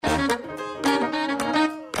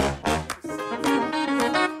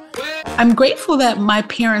I'm grateful that my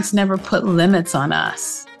parents never put limits on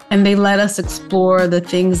us and they let us explore the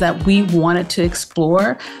things that we wanted to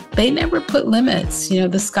explore. They never put limits.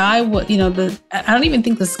 The sky, I don't even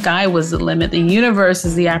think the sky was the limit. The universe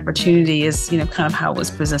is the opportunity is, kind of how it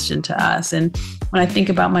was positioned to us. And when I think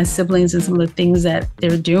about my siblings and some of the things that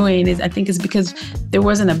they're doing, I think it's because there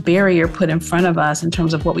wasn't a barrier put in front of us in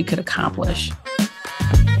terms of what we could accomplish.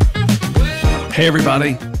 Hey,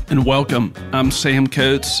 everybody, and welcome. I'm Sam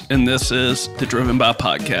Coates, and this is the Driven By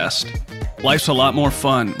Podcast. Life's a lot more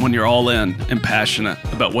fun when you're all in and passionate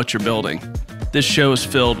about what you're building. This show is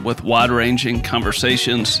filled with wide-ranging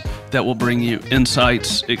conversations that will bring you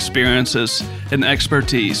insights, experiences, and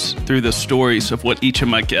expertise through the stories of what each of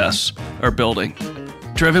my guests are building.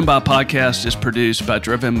 Driven By Podcast is produced by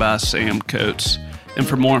Driven By Sam Coates. And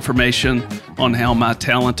for more information on how my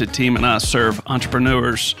talented team and I serve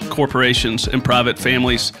entrepreneurs, corporations, and private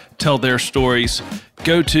families tell their stories,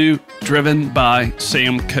 go to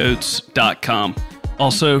drivenbysamcoates.com.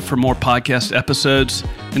 Also, for more podcast episodes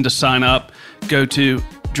and to sign up, go to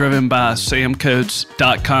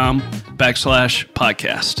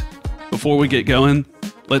drivenbysamcoates.com/podcast. Before we get going,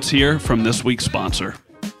 let's hear from this week's sponsor.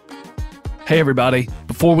 Hey, everybody.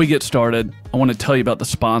 Before we get started, I want to tell you about the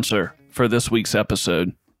sponsor for this week's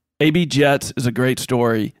episode. AB Jets is a great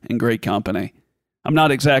story and great company. I'm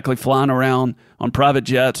not exactly flying around on private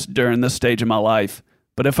jets during this stage of my life,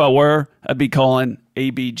 but if I were, I'd be calling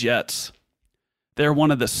AB Jets. They're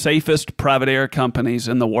one of the safest private air companies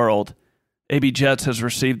in the world. AB Jets has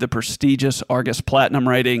received the prestigious Argus Platinum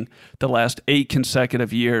rating the last 8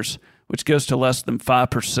 consecutive years, which goes to less than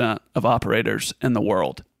 5% of operators in the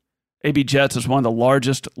world. AB Jets is one of the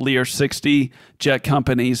largest Lear 60 jet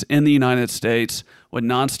companies in the United States with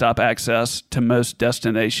nonstop access to most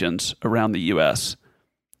destinations around the U.S.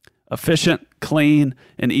 Efficient, clean,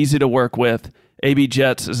 and easy to work with, AB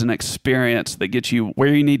Jets is an experience that gets you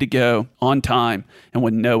where you need to go on time and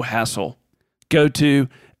with no hassle. Go to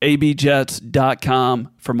abjets.com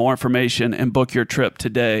for more information and book your trip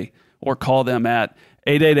today, or call them at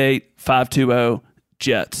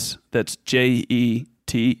 888-520-JETS. That's JETS.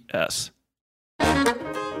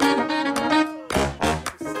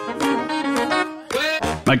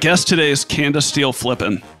 My guest today is Candace Steele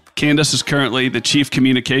Flippin. Candace is currently the Chief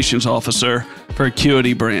Communications Officer for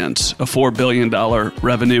Acuity Brands, a $4 billion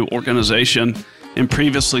revenue organization, and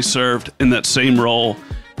previously served in that same role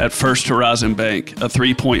at First Horizon Bank, a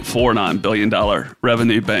 $3.49 billion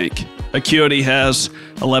revenue bank. Acuity has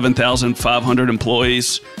 11,500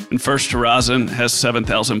 employees, and First Horizon has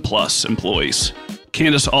 7,000 plus employees.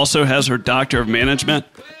 Candace also has her Doctor of Management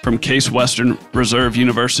from Case Western Reserve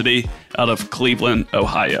University out of Cleveland,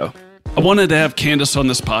 Ohio. I wanted to have Candace on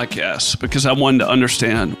this podcast because I wanted to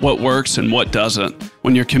understand what works and what doesn't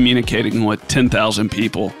when you're communicating with 10,000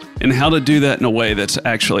 people and how to do that in a way that's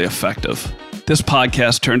actually effective. This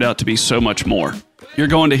podcast turned out to be so much more. You're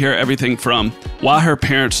going to hear everything from why her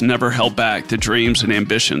parents never held back the dreams and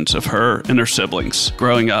ambitions of her and her siblings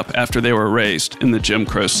growing up after they were raised in the Jim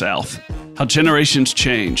Crow South, how generations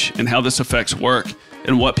change and how this affects work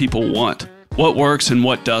and what people want, what works and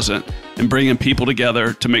what doesn't, and bringing people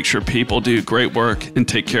together to make sure people do great work and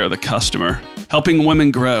take care of the customer, helping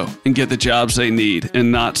women grow and get the jobs they need and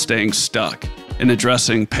not staying stuck, and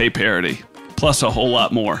addressing pay parity, plus a whole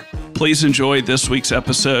lot more. Please enjoy this week's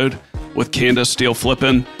episode with Candace Steele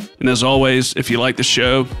Flippin. And as always, if you like the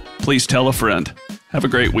show, please tell a friend. Have a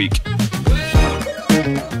great week.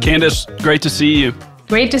 Candace, great to see you.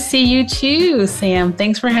 Great to see you too, Sam.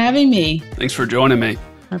 Thanks for having me. Thanks for joining me.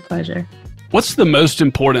 My pleasure. What's the most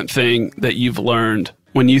important thing that you've learned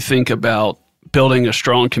when you think about building a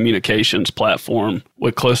strong communications platform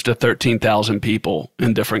with close to 13,000 people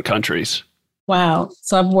in different countries? Wow.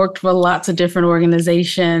 So I've worked with lots of different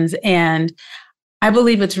organizations, and I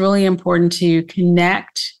believe it's really important to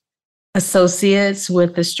connect associates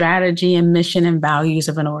with the strategy and mission and values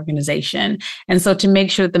of an organization. And so to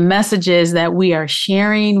make sure that the messages that we are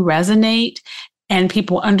sharing resonate and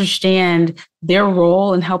people understand their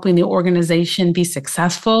role in helping the organization be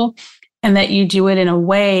successful, and that you do it in a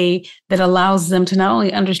way that allows them to not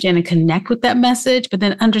only understand and connect with that message, but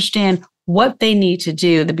then understand what they need to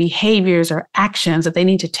do, the behaviors or actions that they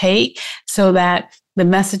need to take so that the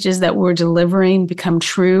messages that we're delivering become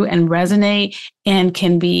true and resonate and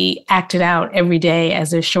can be acted out every day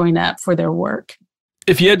as they're showing up for their work.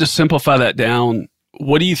 If you had to simplify that down,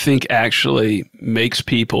 what do you think actually makes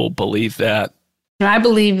people believe that? I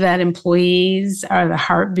believe that employees are the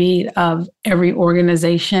heartbeat of every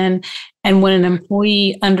organization. And when an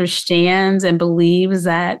employee understands and believes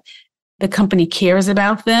that the company cares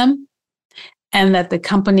about them and that the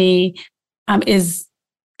company is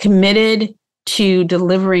committed to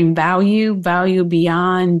delivering value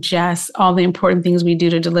beyond just all the important things we do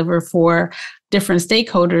to deliver for different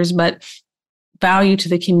stakeholders, but value to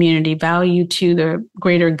the community, value to the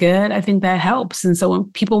greater good, I think that helps. And so when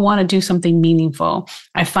people want to do something meaningful,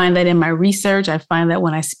 I find that in my research, I find that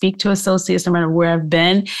when I speak to associates, no matter where I've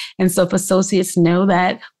been. And so if associates know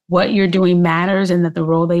that what you're doing matters and that the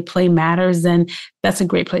role they play matters, then that's a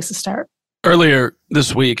great place to start. Earlier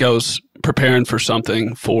this week, I was preparing for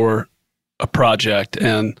something for a project,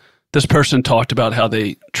 and this person talked about how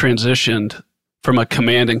they transitioned from a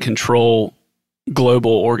command and control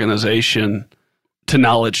global organization to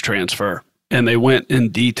knowledge transfer. And they went in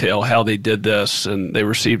detail how they did this, and they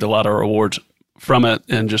received a lot of rewards from it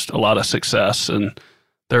and just a lot of success, and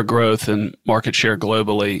their growth and market share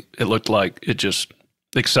globally, it looked like it just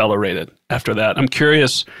accelerated after that. I'm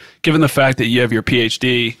curious, given the fact that you have your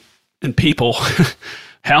PhD in people,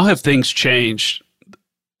 how have things changed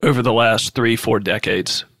over the last 3-4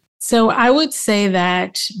 decades? So I would say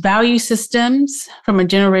that value systems from a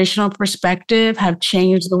generational perspective have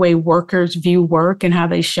changed the way workers view work and how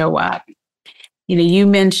they show up. You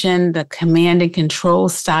mentioned the command and control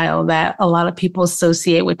style that a lot of people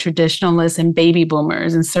associate with traditionalists and baby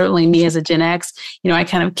boomers. And certainly me as a Gen X, I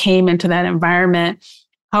kind of came into that environment.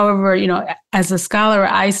 However, as a scholar,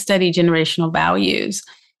 I study generational values.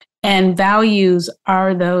 And values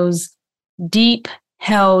are those deep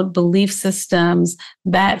held belief systems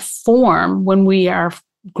that form when we are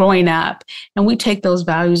growing up, and we take those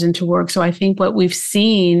values into work. So I think what we've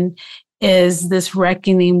seen is this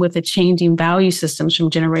reckoning with the changing value systems from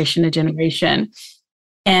generation to generation.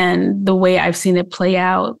 And the way I've seen it play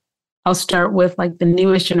out, I'll start with like the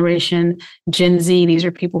newest generation, Gen Z. These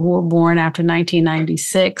are people who were born after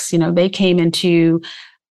 1996. They came into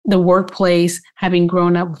the workplace having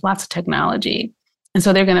grown up with lots of technology. And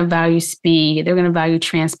so they're going to value speed. They're going to value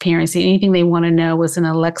transparency. Anything they want to know is an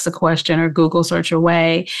Alexa question or Google search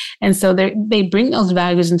away. And so they bring those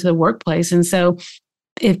values into the workplace. And so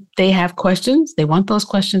if they have questions, they want those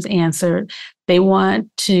questions answered. They want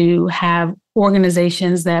to have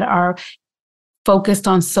organizations that are focused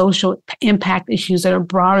on social impact issues that are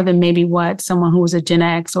broader than maybe what someone who was a Gen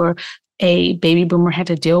X or a baby boomer had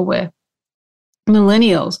to deal with.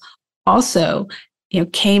 Millennials also,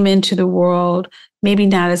 came into the world, maybe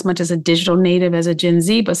not as much as a digital native as a Gen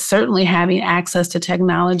Z, but certainly having access to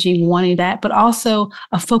technology, wanting that, but also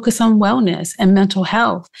a focus on wellness and mental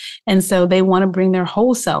health. And so they want to bring their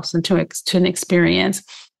whole selves into an experience.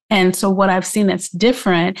 And so what I've seen that's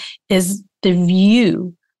different is the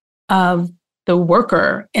view of the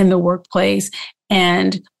worker in the workplace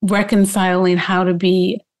and reconciling how to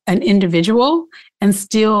be an individual and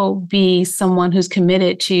still be someone who's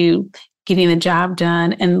committed to getting the job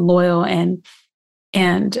done and loyal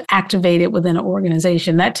and activated within an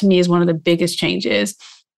organization. That to me is one of the biggest changes.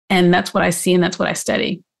 And that's what I see and that's what I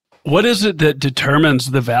study. What is it that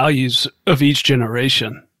determines the values of each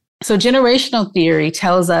generation? So generational theory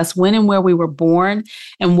tells us when and where we were born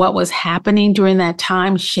and what was happening during that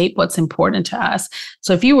time shape what's important to us.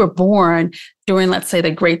 So if you were born during, let's say,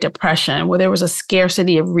 the Great Depression, where there was a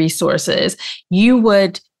scarcity of resources, you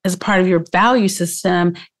would, as part of your value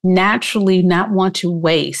system, naturally not want to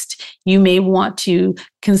waste. You may want to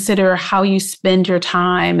consider how you spend your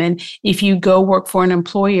time. And if you go work for an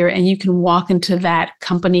employer and you can walk into that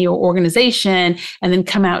company or organization and then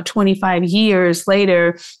come out 25 years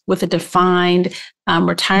later with a defined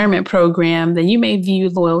retirement program, then you may view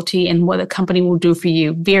loyalty and what a company will do for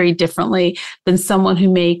you very differently than someone who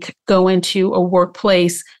may go into a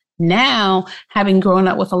workplace now, having grown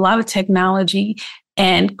up with a lot of technology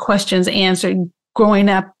and questions answered. Growing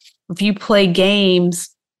up, if you play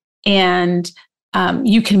games and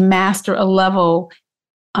you can master a level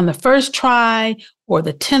on the first try or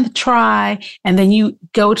the 10th try, and then you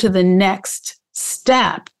go to the next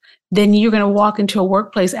step, then you're going to walk into a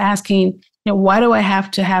workplace asking, why do I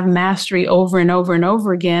have to have mastery over and over and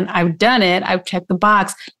over again? I've done it. I've checked the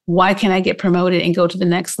box. Why can't I get promoted and go to the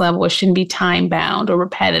next level? It shouldn't be time bound or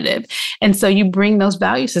repetitive. And so you bring those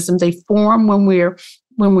value systems. They form when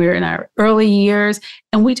we're in our early years,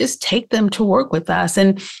 and we just take them to work with us.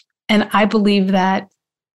 And I believe that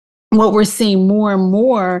what we're seeing more and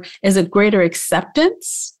more is a greater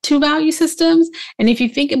acceptance to value systems. And if you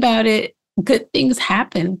think about it, good things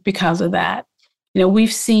happen because of that.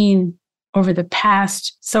 We've seen over the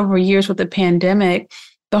past several years with the pandemic,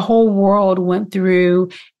 the whole world went through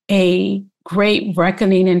a great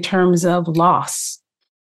reckoning in terms of loss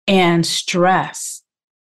and stress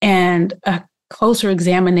and a closer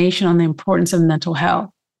examination on the importance of mental health.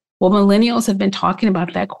 Well, millennials have been talking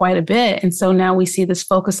about that quite a bit. And so now we see this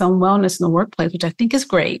focus on wellness in the workplace, which I think is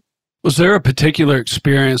great. Was there a particular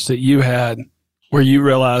experience that you had where you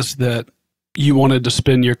realized that you wanted to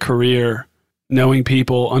spend your career knowing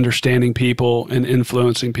people, understanding people, and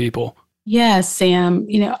influencing people? Yes, Sam.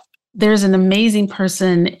 There's an amazing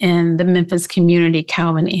person in the Memphis community,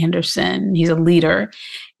 Calvin Anderson. He's a leader.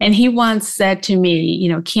 And he once said to me,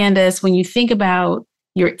 Candace, when you think about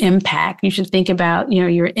your impact, you should think about,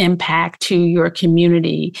 your impact to your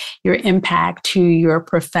community, your impact to your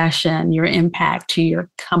profession, your impact to your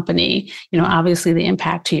company, obviously the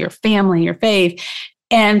impact to your family, your faith.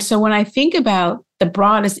 And so when I think about the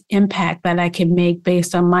broadest impact that I can make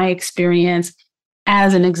based on my experience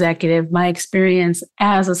as an executive, my experience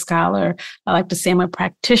as a scholar, I like to say I'm a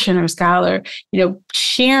practitioner scholar,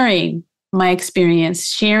 sharing my experience,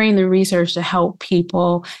 sharing the research to help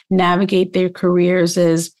people navigate their careers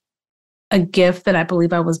is a gift that I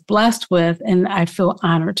believe I was blessed with, and I feel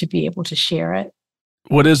honored to be able to share it.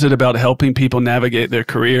 What is it about helping people navigate their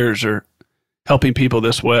careers or helping people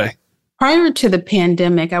this way? Prior to the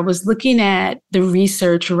pandemic, I was looking at the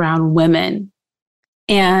research around women.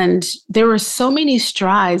 And there were so many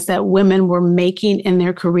strides that women were making in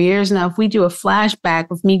their careers. Now, if we do a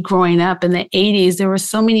flashback of me growing up in the 80s, there were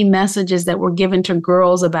so many messages that were given to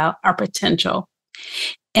girls about our potential.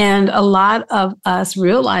 And a lot of us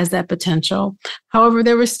realized that potential. However,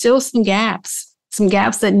 there were still some gaps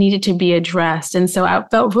that needed to be addressed. And so I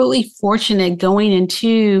felt really fortunate going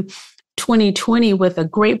into 2020 with a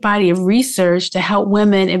great body of research to help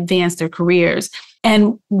women advance their careers.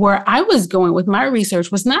 And where I was going with my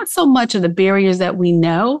research was not so much of the barriers that we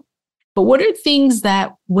know, but what are things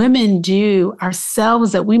that women do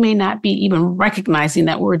ourselves that we may not be even recognizing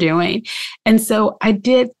that we're doing. And so I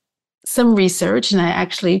did some research, and I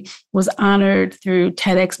actually was honored through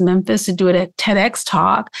TEDx Memphis to do it at TEDx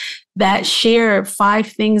Talk that shared 5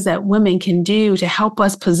 things that women can do to help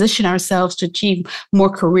us position ourselves to achieve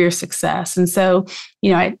more career success. And so,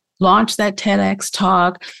 I launched that TEDx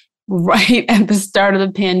Talk right at the start of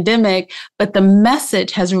the pandemic, but the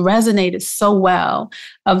message has resonated so well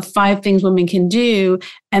of 5 things women can do.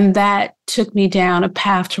 And that took me down a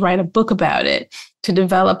path to write a book about it, to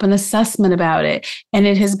develop an assessment about it. And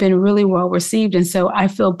it has been really well received. And so I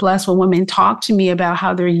feel blessed when women talk to me about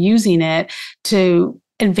how they're using it to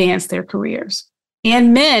advance their careers,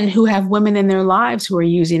 and men who have women in their lives who are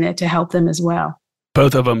using it to help them as well.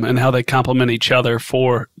 Both of them, and how they complement each other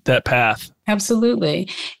for that path. Absolutely.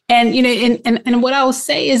 And, and what I will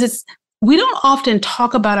say is we don't often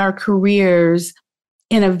talk about our careers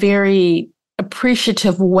in a very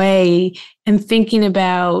appreciative way and thinking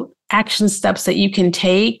about action steps that you can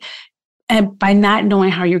take, and by not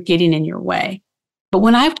knowing how you're getting in your way. But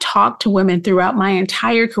when I've talked to women throughout my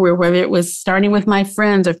entire career, whether it was starting with my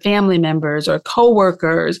friends or family members or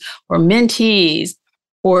coworkers or mentees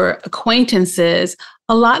or acquaintances,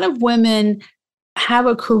 a lot of women have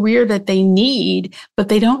a career that they need, but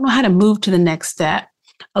they don't know how to move to the next step.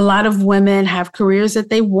 A lot of women have careers that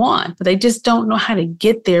they want, but they just don't know how to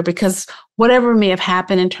get there because whatever may have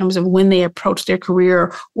happened in terms of when they approach their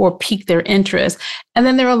career or pique their interest. And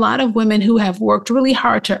then there are a lot of women who have worked really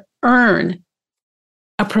hard to earn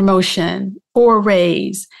a promotion or a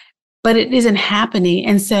raise, but it isn't happening.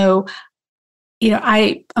 And so,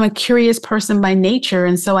 I'm a curious person by nature.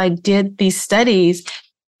 And so I did these studies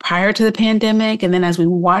prior to the pandemic. And then as we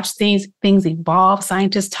watch things evolve,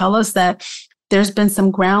 scientists tell us that there's been some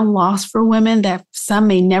ground lost for women that some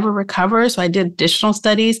may never recover. So I did additional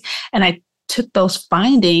studies and I took those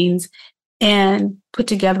findings and put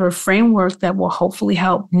together a framework that will hopefully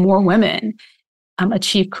help more women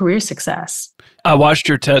achieve career success. I watched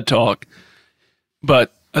your TED Talk,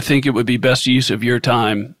 but I think it would be best use of your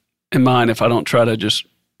time and mine if I don't try to just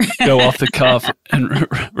go off the cuff and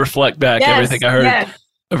reflect back everything I heard. Yes.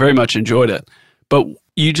 I very much enjoyed it. But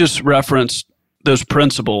you just referenced those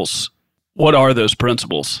principles. What are those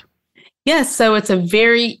principles? Yes, so it's a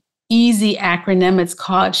very easy acronym. It's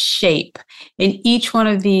called SHAPE. And each one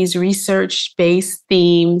of these research-based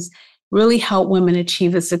themes really help women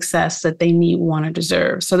achieve the success that they need, want, or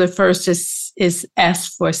deserve. So the first is S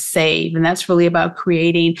for SAVE, and that's really about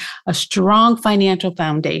creating a strong financial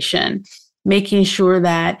foundation, making sure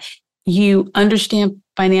that you understand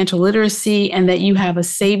financial literacy and that you have a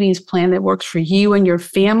savings plan that works for you and your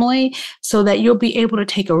family so that you'll be able to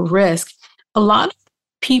take a risk. A lot of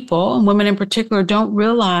people, and women in particular, don't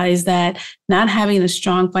realize that not having a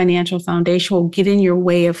strong financial foundation will get in your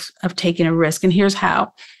way of taking a risk. And here's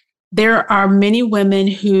how. There are many women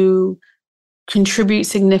who contribute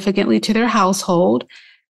significantly to their household.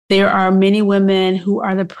 There are many women who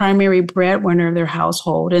are the primary breadwinner of their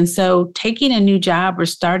household. And so taking a new job or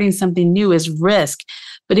starting something new is risk.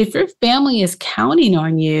 But if your family is counting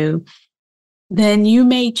on you, then you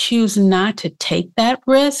may choose not to take that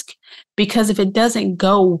risk, because if it doesn't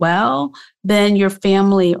go well, then your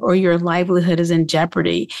family or your livelihood is in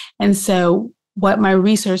jeopardy. And so what my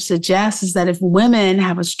research suggests is that if women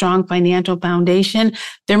have a strong financial foundation,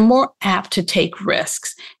 they're more apt to take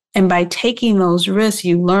risks. And by taking those risks,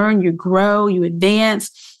 you learn, you grow, you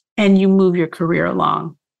advance, and you move your career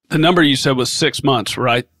along. The number you said was 6 months,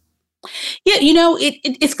 right? Yeah,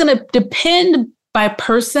 it's going to depend by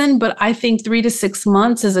person, but I think 3 to 6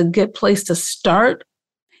 months is a good place to start.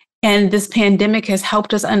 And this pandemic has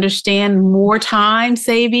helped us understand more time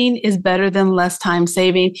saving is better than less time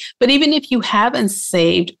saving. But even if you haven't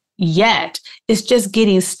saved yet, it's just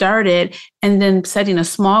getting started and then setting a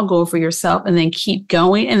small goal for yourself and then keep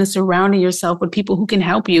going and surrounding yourself with people who can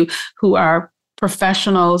help you, who are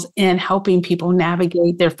professionals in helping people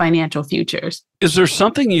navigate their financial futures. Is there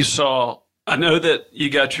something you saw? I know that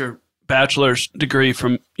you got your bachelor's degree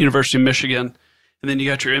from University of Michigan, and then you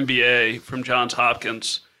got your MBA from Johns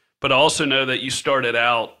Hopkins. But I also know that you started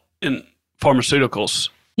out in pharmaceuticals.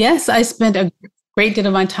 Yes, I spent a great deal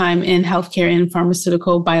of my time in healthcare and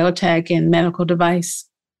pharmaceutical, biotech, and medical device.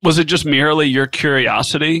 Was it just merely your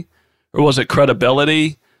curiosity, or was it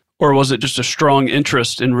credibility, or was it just a strong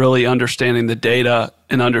interest in really understanding the data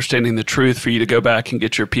and understanding the truth for you to go back and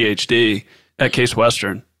get your PhD at Case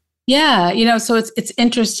Western? Yeah, so it's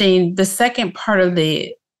interesting. The second part of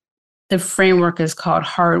the framework is called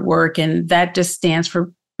hard work, and that just stands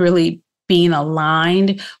for really being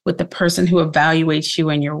aligned with the person who evaluates you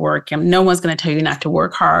and your work. And no one's going to tell you not to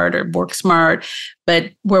work hard or work smart,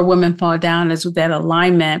 but where women fall down is with that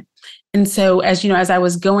alignment. And so, as I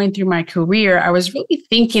was going through my career, I was really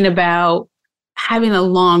thinking about having a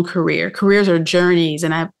long career. Careers are journeys,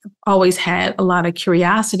 and I've always had a lot of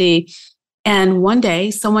curiosity. And one day,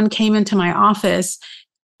 someone came into my office,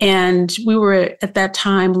 and we were at that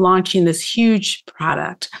time launching this huge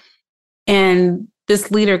product. And this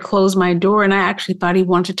leader closed my door, and I actually thought he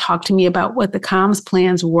wanted to talk to me about what the comms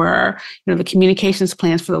plans were, the communications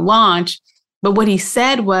plans for the launch. But what he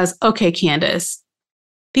said was, okay, Candace,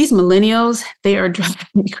 these millennials, they are driving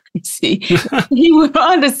me crazy. He went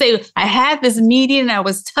on to say, I had this meeting and I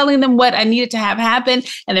was telling them what I needed to have happen,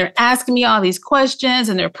 and they're asking me all these questions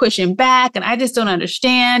and they're pushing back, and I just don't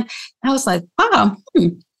understand. And I was like, wow.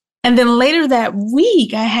 And then later that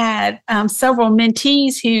week, I had several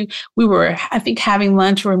mentees who we were, I think, having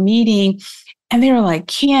lunch or a meeting. And they were like,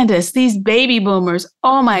 Candace, these baby boomers,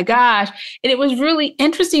 oh my gosh. And it was really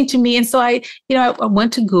interesting to me. And so I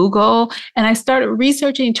went to Google and I started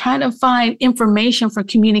researching, trying to find information for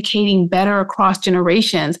communicating better across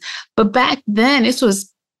generations. But back then, this was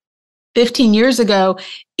 15 years ago,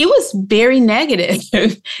 it was very negative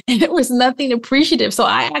and there was nothing appreciative. So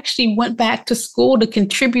I actually went back to school to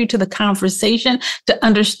contribute to the conversation, to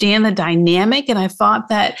understand the dynamic. And I thought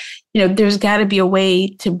that, there's got to be a way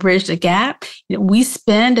to bridge the gap. We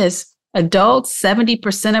spend as adults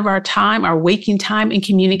 70% of our time, our waking time, in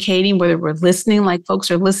communicating, whether we're listening like folks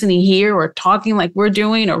are listening here, or talking like we're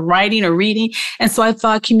doing, or writing or reading. And so I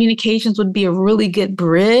thought communications would be a really good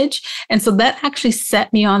bridge. And so that actually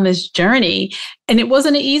set me on this journey. And it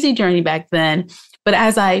wasn't an easy journey back then. But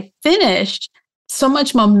as I finished, so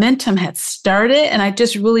much momentum had started, and I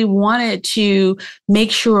just really wanted to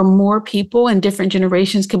make sure more people in different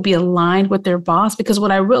generations could be aligned with their boss, because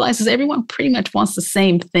what I realized is everyone pretty much wants the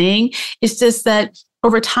same thing. It's just that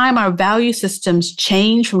over time, our value systems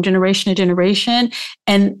change from generation to generation,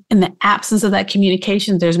 and in the absence of that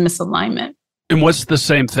communication, there's misalignment. And what's the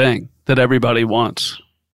same thing that everybody wants?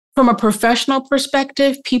 From a professional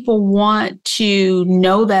perspective, people want to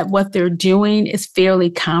know that what they're doing is fairly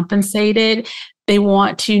compensated. They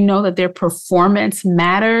want to know that their performance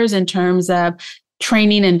matters in terms of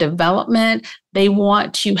training and development. They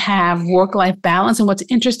want to have work-life balance. And what's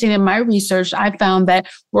interesting in my research, I found that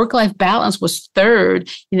work-life balance was third.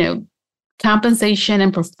 Compensation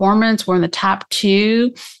and performance were in the top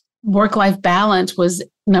two. Work-life balance was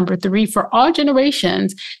number three for all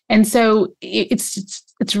generations. And so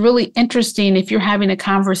it's really interesting if you're having a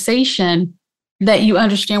conversation that you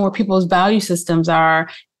understand where people's value systems are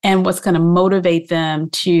and what's going to motivate them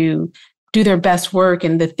to do their best work,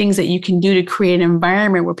 and the things that you can do to create an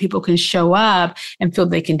environment where people can show up and feel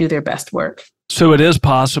they can do their best work. So it is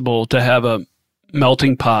possible to have a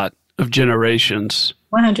melting pot of generations.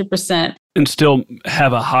 100%. And still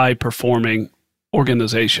have a high-performing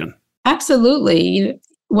organization. Absolutely.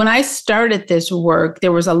 when I started this work,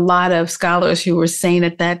 there was a lot of scholars who were saying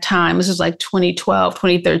at that time, this was like 2012,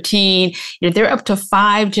 2013, they're up to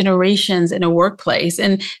 5 generations in a workplace.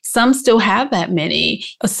 And some still have that many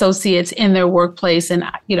associates in their workplace. And,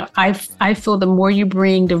 I feel the more you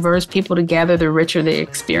bring diverse people together, the richer the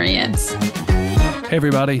experience. Hey,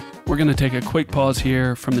 everybody. We're going to take a quick pause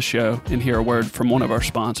here from the show and hear a word from one of our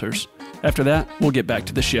sponsors. After that, we'll get back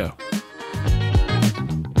to the show.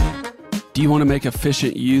 Do you want to make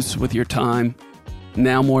efficient use with your time?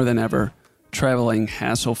 Now more than ever, traveling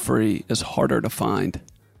hassle-free is harder to find.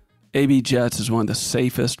 AB Jets is one of the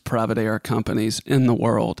safest private air companies in the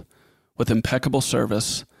world, with impeccable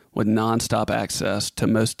service, with nonstop access to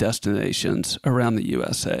most destinations around the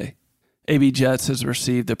USA. AB Jets has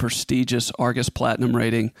received the prestigious Argus Platinum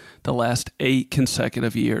rating the last 8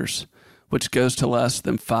 consecutive years, which goes to less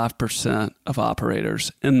than 5% of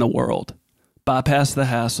operators in the world. Bypass the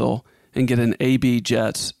hassle and get an AB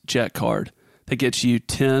Jets Jet Card that gets you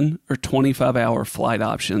 10 or 25-hour flight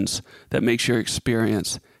options that makes your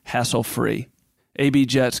experience hassle-free. AB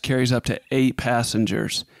Jets carries up to 8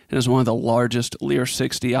 passengers and is one of the largest Lear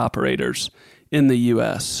 60 operators in the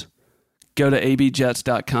U.S. Go to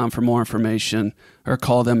abjets.com for more information or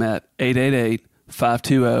call them at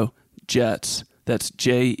 888-520-JETS. That's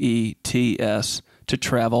JETS to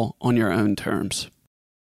travel on your own terms.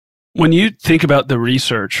 When you think about the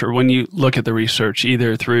research, or when you look at the research,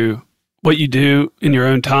 either through what you do in your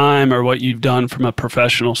own time or what you've done from a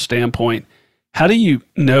professional standpoint, how do you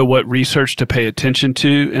know what research to pay attention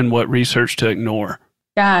to and what research to ignore?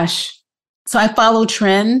 Gosh. So I follow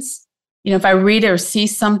trends. If I read or see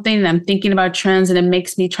something and I'm thinking about trends and it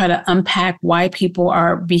makes me try to unpack why people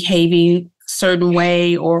are behaving a certain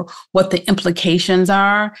way or what the implications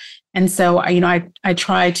are. And so, I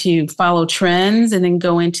try to follow trends and then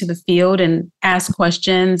go into the field and ask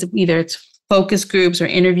questions, either it's focus groups or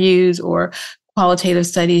interviews or qualitative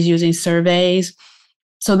studies using surveys.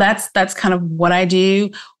 So that's kind of what I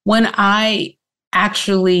do. When I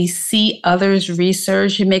actually see others'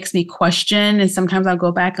 research, it makes me question. And sometimes I'll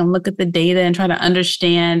go back and look at the data and try to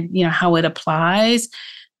understand, how it applies.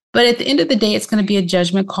 But at the end of the day, it's going to be a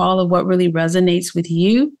judgment call of what really resonates with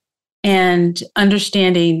you and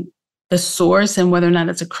understanding the source and whether or not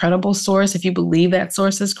it's a credible source, if you believe that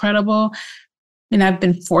source is credible. And I've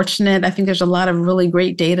been fortunate. I think there's a lot of really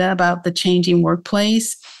great data about the changing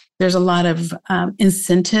workplace. There's a lot of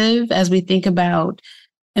incentive as we think about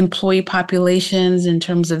employee populations in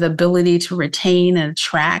terms of the ability to retain and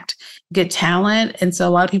attract good talent. And so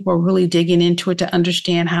a lot of people are really digging into it to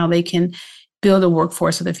understand how they can build a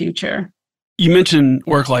workforce of the future. You mentioned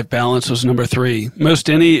work-life balance was number 3. Most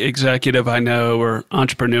any executive I know or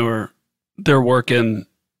entrepreneur, they're working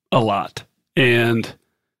a lot. And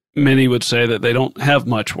many would say that they don't have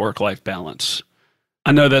much work-life balance.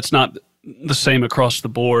 I know that's not the same across the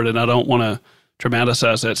board, and I don't want to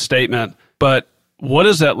dramatize that statement, but what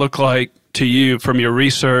does that look like to you from your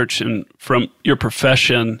research and from your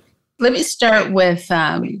profession? Let me start with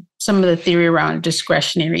some of the theory around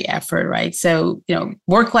discretionary effort, right? So,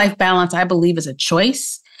 work-life balance, I believe, is a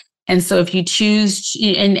choice. And so if you choose,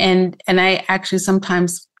 and I actually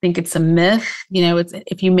sometimes think it's a myth, it's,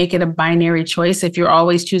 if you make it a binary choice, if you're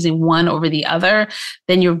always choosing one over the other,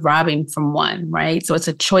 then you're robbing from one, right? So it's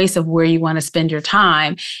a choice of where you want to spend your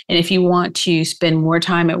time. And if you want to spend more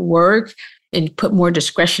time at work and put more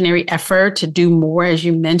discretionary effort to do more, as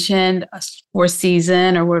you mentioned, for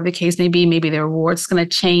season or whatever the case may be, maybe the reward's going to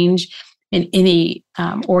change in any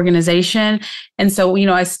organization. And so,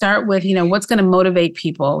 I start with, what's going to motivate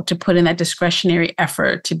people to put in that discretionary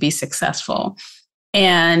effort to be successful?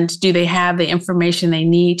 And do they have the information they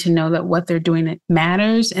need to know that what they're doing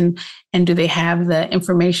matters? And do they have the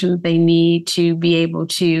information that they need to be able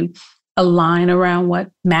to align around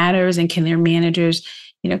what matters? And can their managers,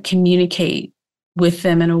 communicate with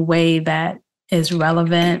them in a way that is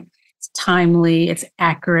relevant, it's timely, it's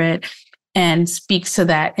accurate, and speaks to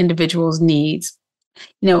that individual's needs?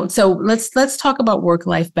 So let's talk about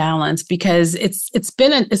work-life balance, because it's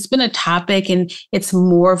been a topic, and it's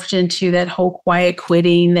morphed into that whole quiet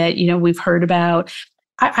quitting that we've heard about.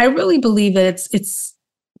 I really believe that it's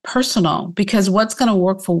personal, because what's going to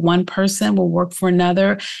work for one person will work for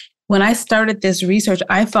another. When I started this research,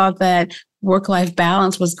 I thought that work-life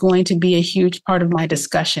balance was going to be a huge part of my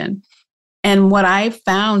discussion. And what I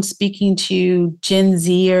found speaking to Gen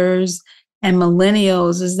Zers and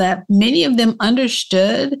millennials is that many of them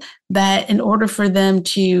understood that in order for them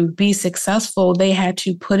to be successful, they had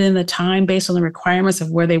to put in the time based on the requirements of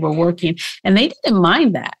where they were working. And they didn't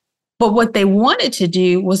mind that. But what they wanted to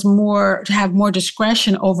do was to have more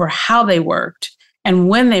discretion over how they worked. and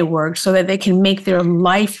when they work so that they can make their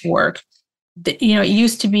life work. It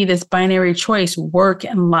used to be this binary choice, work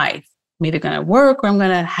and life. I'm either going to work or I'm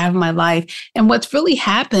going to have my life. And what's really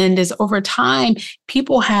happened is over time,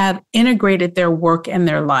 people have integrated their work and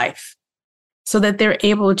their life so that they're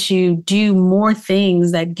able to do more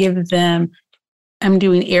things that give them, I'm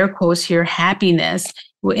doing air quotes here, happiness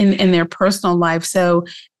in their personal life. So,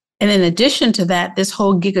 and in addition to that, this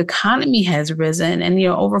whole gig economy has risen. And,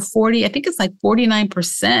 over 40, I think it's like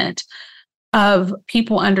 49% of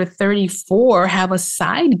people under 34 have a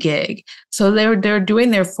side gig. So they're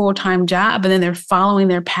doing their full-time job and then they're following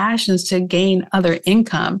their passions to gain other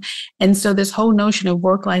income. And so this whole notion of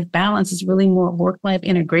work-life balance is really more work-life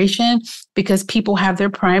integration because people have their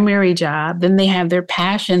primary job, then they have their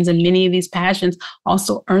passions, and many of these passions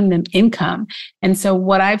also earn them income. And so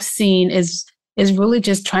what I've seen is really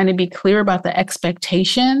just trying to be clear about the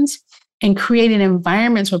expectations and creating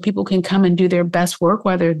environments where people can come and do their best work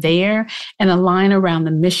while they're there and align around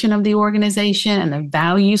the mission of the organization and the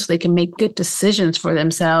values so they can make good decisions for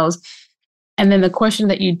themselves. And then the question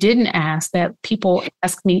that you didn't ask that people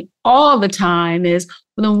ask me all the time is,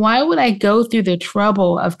 well, then why would I go through the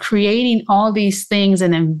trouble of creating all these things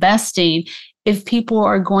and investing if people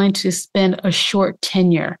are going to spend a short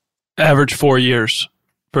tenure? Average 4 years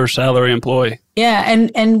per salary employee. Yeah.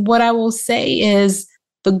 And what I will say is,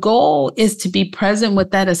 the goal is to be present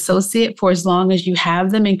with that associate for as long as you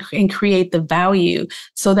have them and create the value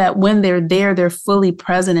so that when they're there, they're fully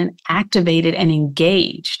present and activated and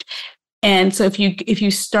engaged. And so if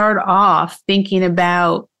you start off thinking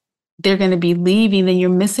about they're going to be leaving, then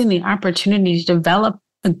you're missing the opportunity to develop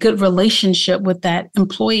a good relationship with that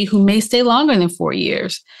employee who may stay longer than 4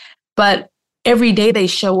 years. But every day they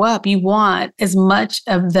show up, you want as much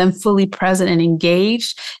of them fully present and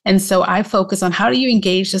engaged. And so I focus on how do you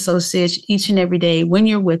engage associates each and every day when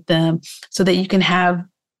you're with them so that you can have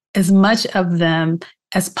as much of them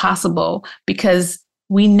as possible, because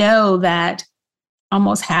we know that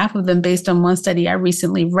almost half of them, based on one study I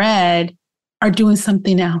recently read, are doing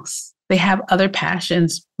something else. They have other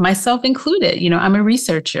passions, myself included. I'm a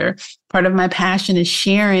researcher. Part of my passion is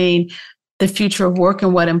sharing the future of work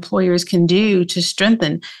and what employers can do to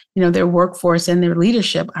strengthen, their workforce and their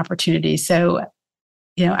leadership opportunities. So,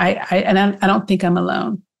 I don't think I'm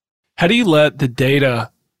alone. How do you let the data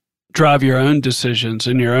drive your own decisions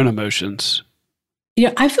and your own emotions?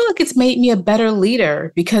 I feel like it's made me a better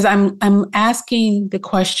leader because I'm asking the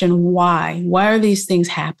question, why? Why are these things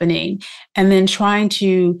happening? And then trying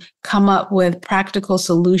to come up with practical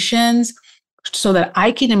solutions so that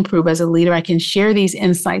I can improve as a leader. I can share these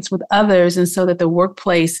insights with others, and so that the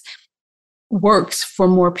workplace works for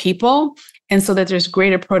more people, and so that there's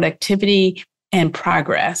greater productivity and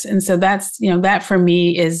progress. And so that's, that for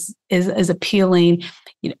me is appealing.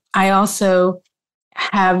 I also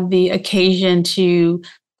have the occasion to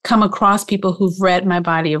come across people who've read my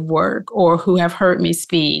body of work or who have heard me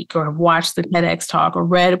speak or have watched the TEDx talk or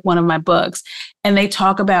read one of my books, and they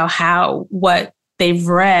talk about how what they've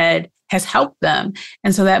read has helped them.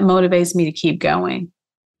 And so that motivates me to keep going.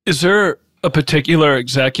 Is there a particular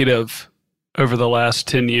executive over the last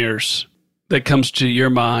 10 years that comes to your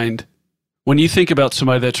mind when you think about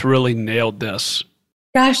somebody that's really nailed this?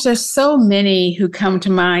 Gosh, there's so many who come to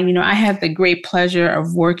mind. I had the great pleasure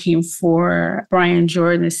of working for Brian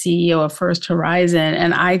Jordan, the CEO of First Horizon,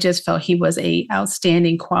 and I just felt he was an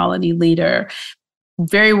outstanding quality leader.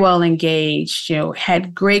 Very well engaged,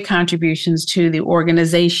 had great contributions to the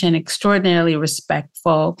organization, extraordinarily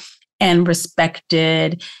respectful and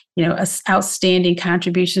respected, outstanding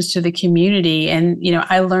contributions to the community. And,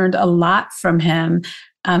 I learned a lot from him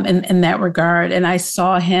in that regard. And I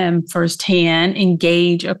saw him firsthand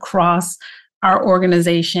engage across our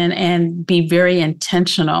organization and be very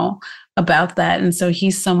intentional about that. And so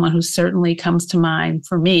he's someone who certainly comes to mind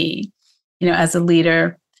for me, as a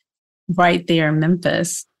leader right there in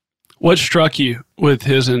Memphis. What struck you with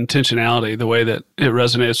his intentionality, the way that it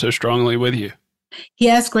resonated so strongly with you? He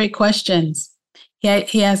asks great questions.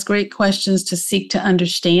 He asks great questions to seek to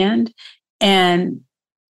understand and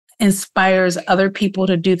inspires other people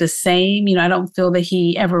to do the same. I don't feel that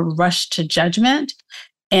he ever rushed to judgment.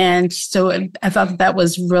 And so I thought that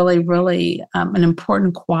was really, really an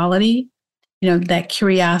important quality, that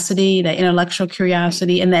curiosity, that intellectual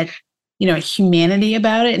curiosity, and that humanity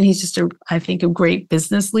about it. And he's just, I think, a great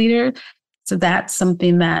business leader. So that's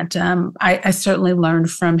something that I certainly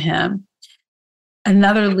learned from him.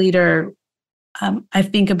 Another leader I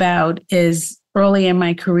think about is early in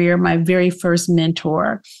my career, my very first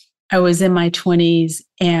mentor. I was in my 20s,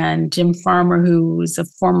 and Jim Farmer, who was a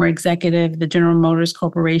former executive of the General Motors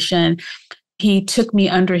Corporation, he took me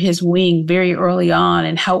under his wing very early on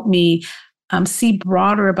and helped me see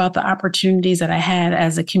broader about the opportunities that I had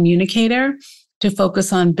as a communicator to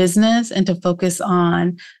focus on business and to focus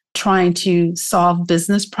on trying to solve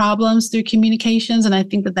business problems through communications. And I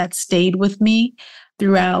think that that stayed with me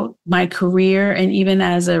throughout my career and even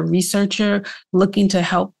as a researcher looking to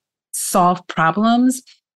help solve problems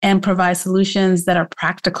and provide solutions that are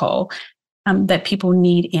practical, that people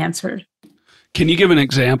need answered. Can you give an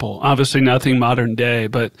example? Obviously nothing modern day,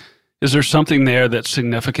 but is there something there that's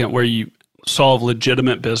significant where you solve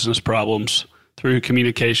legitimate business problems through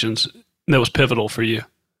communications that was pivotal for you?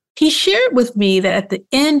 He shared with me that at the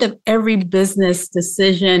end of every business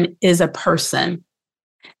decision is a person,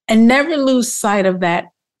 and never lose sight of that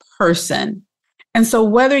person. And so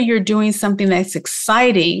whether you're doing something that's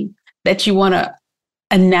exciting that you want to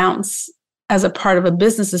announce as a part of a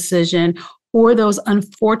business decision, or those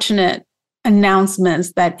unfortunate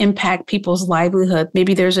announcements that impact people's livelihood,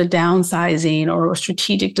 maybe there's a downsizing or a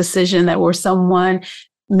strategic decision that where someone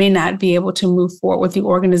may not be able to move forward with the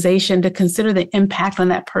organization, to consider the impact on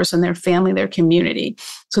that person, their family, their community.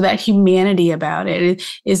 So that humanity about it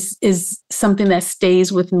is something that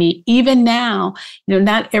stays with me. Even now,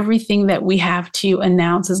 not everything that we have to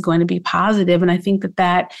announce is going to be positive. And I think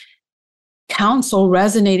that counsel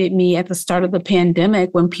resonated me at the start of the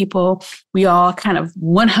pandemic when we all kind of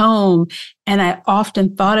went home. And I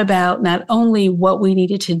often thought about not only what we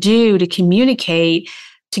needed to do to communicate,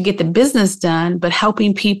 to get the business done, but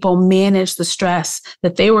helping people manage the stress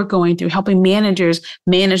that they were going through, helping managers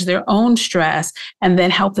manage their own stress, and then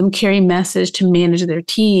help them carry message to manage their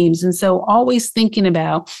teams. And so always thinking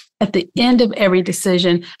about at the end of every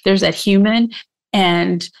decision, there's that human,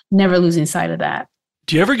 and never losing sight of that.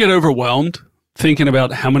 Do you ever get overwhelmed thinking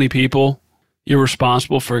about how many people you're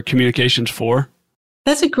responsible for communications for?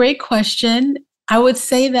 That's a great question. I would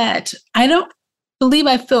say that I don't believe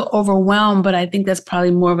I feel overwhelmed, but I think that's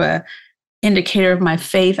probably more of a indicator of my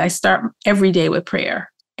faith. I start every day with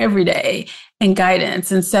prayer, every day, and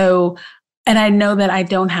guidance. And I know that I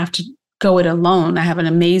don't have to go it alone. I have an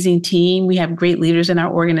amazing team. We have great leaders in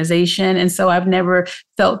our organization. And so I've never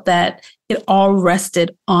felt that it all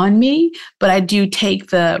rested on me, but I do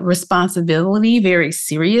take the responsibility very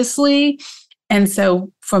seriously. And so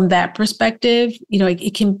from that perspective,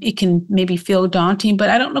 it can maybe feel daunting, but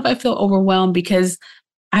I don't know if I feel overwhelmed because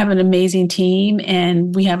I have an amazing team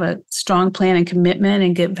and we have a strong plan and commitment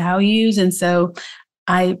and good values. And so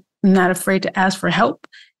I'm not afraid to ask for help.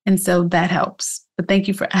 And so that helps. But thank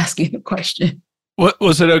you for asking the question. What,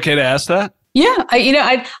 was it okay to ask that? Yeah,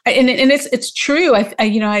 it's true.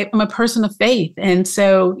 I'm a person of faith, and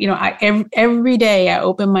so every day I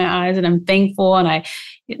open my eyes and I'm thankful, and I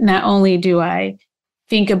not only do I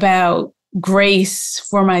think about grace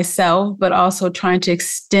for myself, but also trying to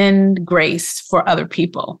extend grace for other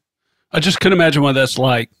people. I just couldn't imagine what that's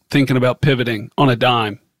like, thinking about pivoting on a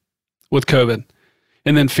dime with COVID,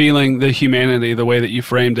 and then feeling the humanity the way that you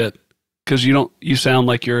framed it, because you sound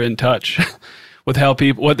like you're in touch with how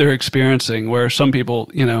what they're experiencing, where some people,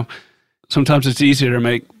 sometimes it's easier to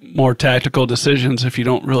make more tactical decisions if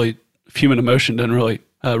human emotion doesn't really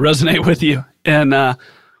resonate with you. And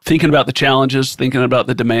thinking about the challenges, thinking about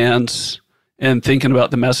the demands, and thinking about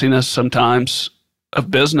the messiness sometimes of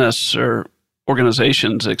business or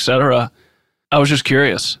organizations, et cetera. I was just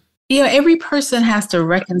curious. Every person has to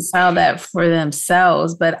reconcile that for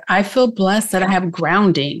themselves, but I feel blessed that I have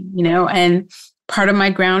grounding, and part of my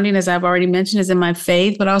grounding, as I've already mentioned, is in my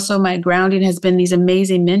faith, but also my grounding has been these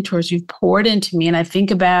amazing mentors who've poured into me. And I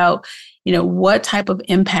think about, what type of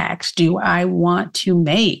impact do I want to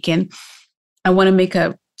make? And I want to make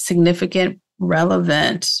a significant,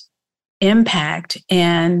 relevant impact.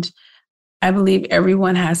 And I believe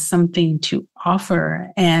everyone has something to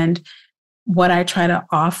offer. And what I try to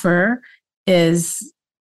offer is,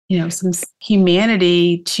 some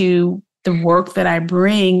humanity to the work that I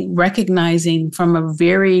bring, recognizing from a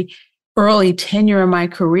very early tenure in my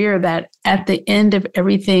career that at the end of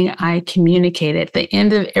everything I communicate, at the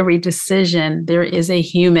end of every decision, there is a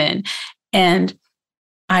human. And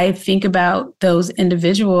I think about those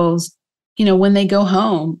individuals, when they go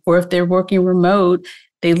home, or if they're working remote,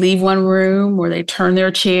 they leave one room or they turn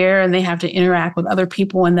their chair and they have to interact with other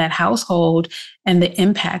people in that household, and the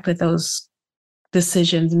impact that those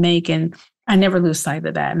decisions make. And I never lose sight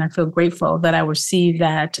of that. And I feel grateful that I receive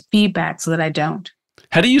that feedback so that I don't.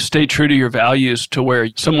 How do you stay true to your values to where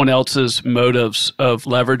someone else's motives of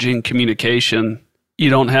leveraging communication, you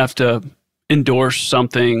don't have to endorse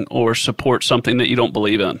something or support something that you don't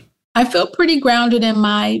believe in? I feel pretty grounded in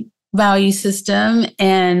my value system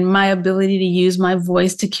and my ability to use my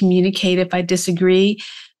voice to communicate if I disagree.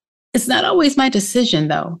 It's not always my decision,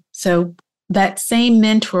 though. So that same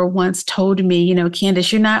mentor once told me,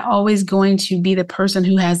 Candace, you're not always going to be the person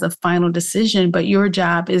who has the final decision, but your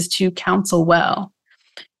job is to counsel well.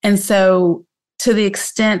 And so to the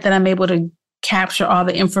extent that I'm able to capture all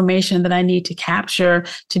the information that I need to capture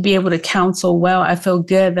to be able to counsel well, I feel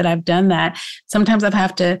good that I've done that. Sometimes I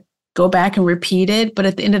have to go back and repeat it. But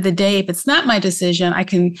at the end of the day, if it's not my decision, I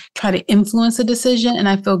can try to influence a decision, and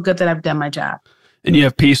I feel good that I've done my job. And you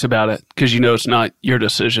have peace about it because it's not your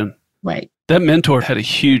decision. Right. That mentor had a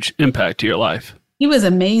huge impact to your life. He was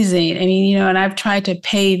amazing. I mean, and I've tried to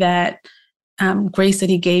pay that grace that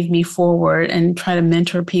he gave me forward and try to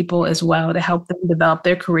mentor people as well to help them develop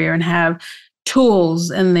their career and have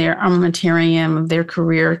tools in their armamentarium of their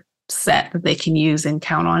career set that they can use and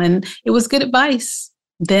count on. And it was good advice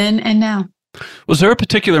then and now. Was there a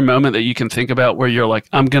particular moment that you can think about where you're like,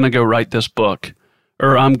 I'm going to go write this book,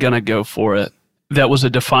 or I'm going to go for it? That was a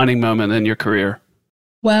defining moment in your career?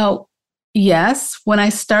 Well, yes. When I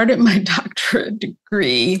started my doctorate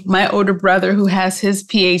degree, my older brother, who has his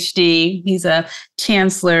PhD, he's a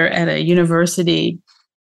chancellor at a university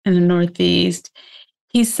in the Northeast,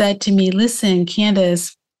 he said to me, listen,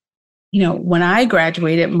 Candace, when I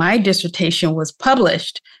graduated, my dissertation was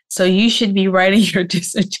published. So you should be writing your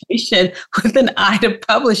dissertation with an eye to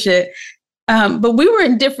publish it. But we were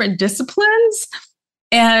in different disciplines.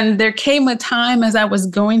 And there came a time as I was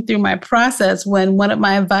going through my process when one of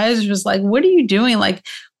my advisors was like, what are you doing? Like,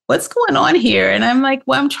 what's going on here? And I'm like,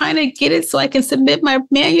 well, I'm trying to get it so I can submit my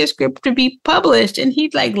manuscript to be published. And he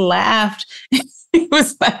laughed. He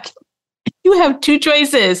was like, you have two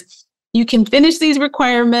choices. You can finish these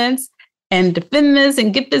requirements and defend this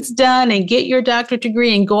and get this done and get your doctorate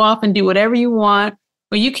degree and go off and do whatever you want.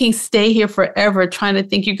 Or you can stay here forever trying to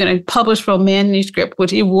think you're going to publish for a manuscript,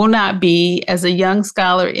 which it will not be as a young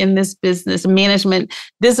scholar in this business management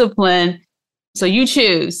discipline. So you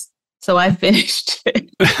choose. So I finished it.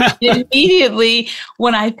 Immediately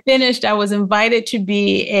when I finished, I was invited to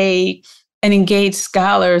be an engaged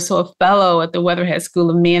scholar, so a fellow at the Weatherhead School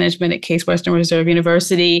of Management at Case Western Reserve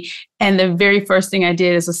University. And the very first thing I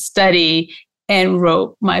did is a study and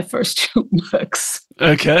wrote my first two books.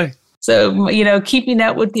 Okay. So, keeping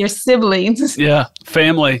up with your siblings. Yeah,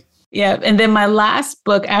 family. Yeah. And then my last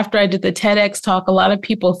book, after I did the TEDx talk, a lot of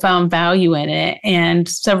people found value in it. And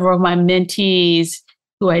several of my mentees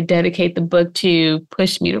who I dedicate the book to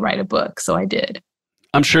pushed me to write a book. So I did.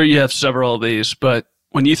 I'm sure you have several of these, but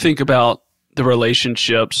when you think about the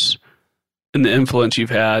relationships and the influence you've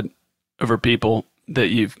had over people that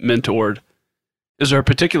you've mentored, is there a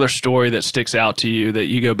particular story that sticks out to you that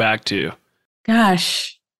you go back to?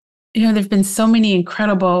 Gosh. There've been so many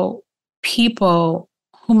incredible people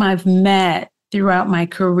whom I've met throughout my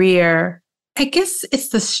career. I guess it's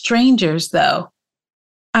the strangers, though.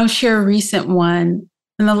 I'll share a recent one.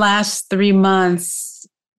 In the last 3 months,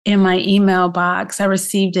 in my email box, I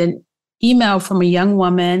received an email from a young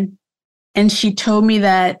woman, and she told me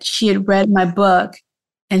that she had read my book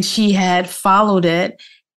and she had followed it,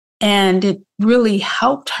 and it really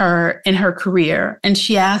helped her in her career. And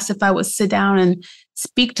she asked if I would sit down and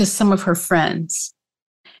speak to some of her friends.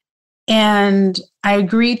 And I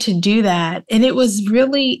agreed to do that. And it was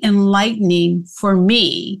really enlightening for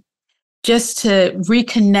me just to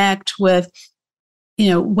reconnect with,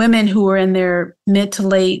 women who were in their mid to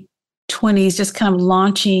late 20s, just kind of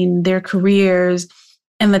launching their careers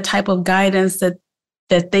and the type of guidance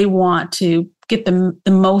that they want to get the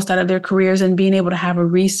most out of their careers and being able to have a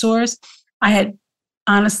resource. I had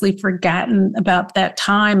honestly forgotten about that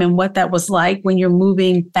time and what that was like when you're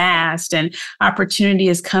moving fast and opportunity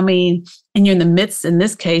is coming and you're in the midst, in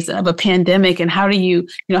this case, of a pandemic. And how do you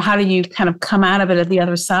kind of come out of it at the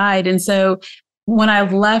other side? And so when I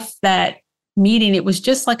left that meeting, it was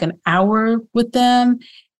just like an hour with them.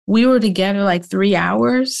 We were together like 3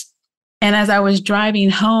 hours. And as I was driving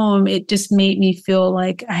home, it just made me feel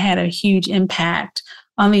like I had a huge impact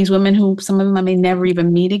on these women who some of them I may never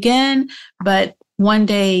even meet again. But one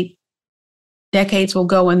day, decades will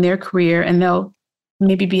go in their career and they'll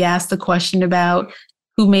maybe be asked the question about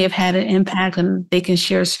who may have had an impact, and they can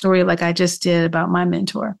share a story like I just did about my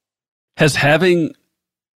mentor. Has having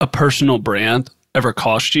a personal brand ever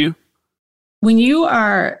cost you? When you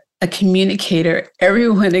are a communicator,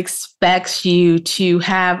 everyone expects you to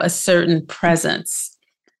have a certain presence.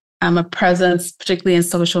 A presence, particularly in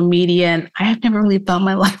social media. And I have never really thought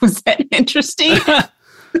my life was that interesting.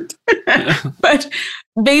 But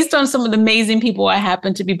based on some of the amazing people I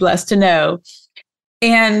happen to be blessed to know.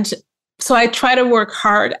 And so I try to work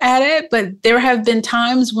hard at it. But there have been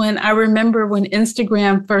times when I remember when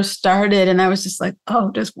Instagram first started and I was just like,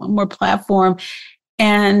 oh, just one more platform.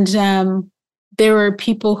 And there were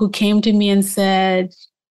people who came to me and said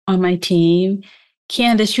on my team,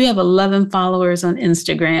 Candace, you have 11 followers on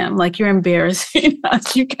Instagram. Like, you're embarrassing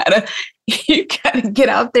us. You gotta get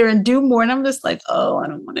out there and do more. And I'm just like, oh, I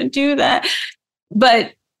don't want to do that.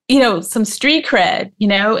 But, some street cred,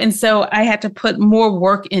 and so I had to put more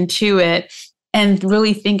work into it and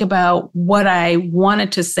really think about what I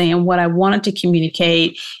wanted to say and what I wanted to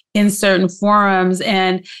communicate in certain forums,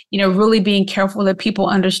 and, really being careful that people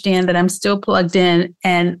understand that I'm still plugged in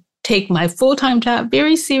and take my full-time job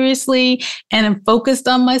very seriously, and I'm focused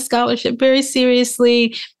on my scholarship very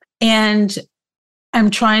seriously. And I'm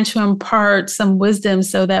trying to impart some wisdom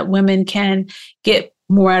so that women can get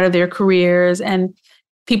more out of their careers, and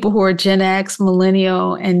people who are Gen X,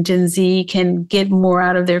 Millennial, and Gen Z can get more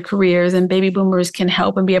out of their careers, and baby boomers can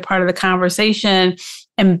help and be a part of the conversation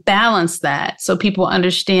and balance that so people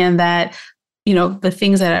understand that, the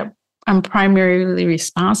things that I'm primarily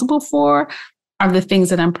responsible for are the things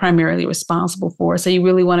that I'm primarily responsible for. So you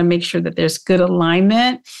really want to make sure that there's good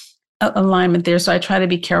alignment there. So I try to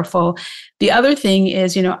be careful. The other thing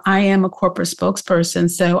is, I am a corporate spokesperson,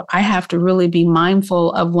 so I have to really be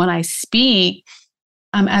mindful of when I speak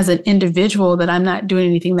as an individual, that I'm not doing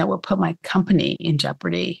anything that would put my company in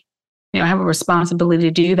jeopardy. I have a responsibility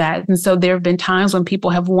to do that. And so there have been times when people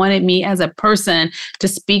have wanted me as a person to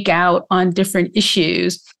speak out on different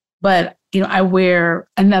issues, but I wear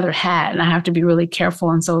another hat and I have to be really careful.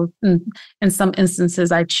 And so in some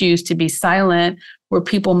instances, I choose to be silent, where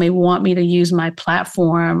people may want me to use my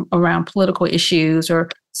platform around political issues or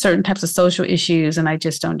certain types of social issues, and I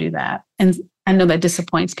just don't do that. And I know that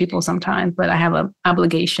disappoints people sometimes, but I have an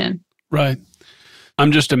obligation. Right.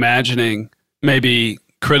 I'm just imagining maybe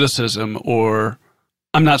criticism, or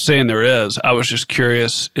I'm not saying there is. I was just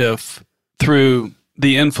curious if through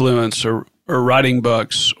the influence or writing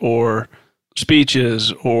books or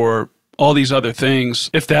speeches or all these other things,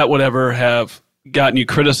 if that would ever have gotten you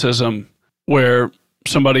criticism where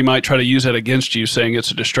somebody might try to use it against you, saying it's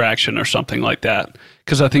a distraction or something like that.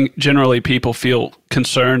 Because I think generally people feel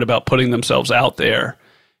concerned about putting themselves out there.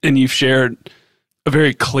 And you've shared a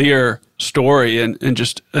very clear story and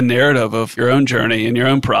just a narrative of your own journey and your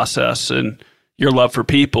own process and your love for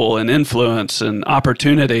people and influence and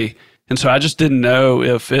opportunity. And so I just didn't know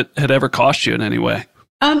if it had ever cost you in any way.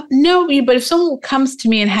 No, but if someone comes to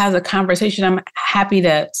me and has a conversation, I'm happy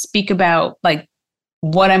to speak about like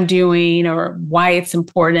what I'm doing or why it's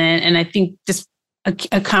important. And I think just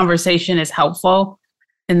a conversation is helpful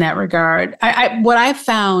in that regard. What I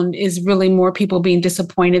found is really more people being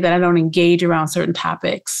disappointed that I don't engage around certain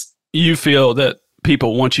topics. You feel that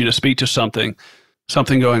people want you to speak to something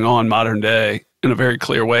going on modern day in a very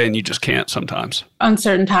clear way, and you just can't sometimes. On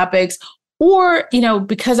certain topics. Or,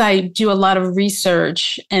 because I do a lot of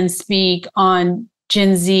research and speak on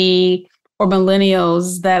Gen Z or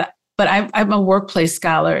millennials, but I'm a workplace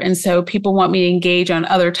scholar. And so people want me to engage on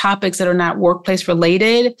other topics that are not workplace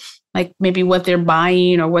related, like maybe what they're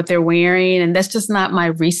buying or what they're wearing. And that's just not my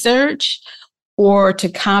research. Or to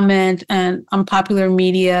comment on popular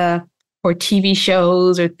media or TV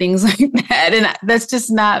shows or things like that. And that's just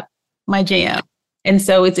not my jam. And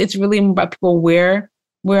so it's really about people where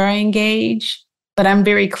I engage, but I'm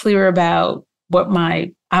very clear about what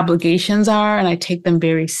my obligations are, and I take them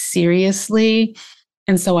very seriously.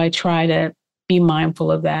 And so I try to be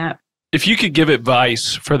mindful of that. If you could give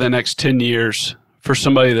advice for the next 10 years for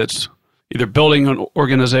somebody that's either building an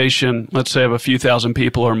organization, let's say of a few thousand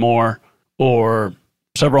people or more, or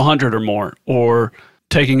several hundred or more, or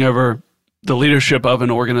taking over the leadership of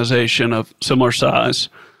an organization of similar size,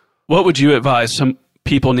 what would you advise some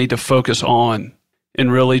people need to focus on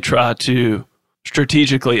and really try to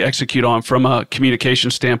strategically execute on from a communication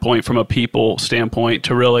standpoint, from a people standpoint,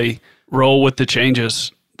 to really roll with the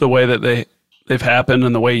changes the way that they've happened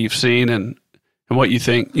and the way you've seen and what you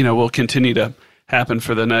think, will continue to happen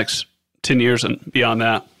for the next 10 years and beyond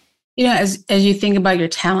that? As you think about your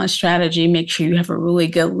talent strategy, make sure you have a really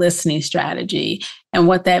good listening strategy. And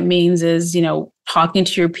what that means is, talking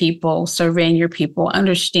to your people, surveying your people,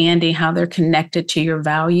 understanding how they're connected to your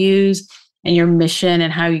values and your mission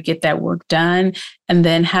and how you get that work done. And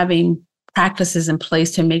then having practices in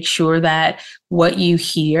place to make sure that what you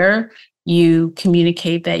hear, you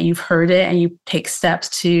communicate that you've heard it and you take steps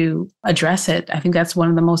to address it. I think that's one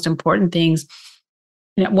of the most important things.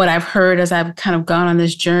 What I've heard as I've kind of gone on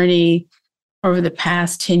this journey over the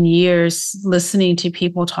past 10 years, listening to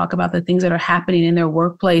people talk about the things that are happening in their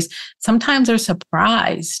workplace, sometimes they're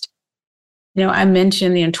surprised. I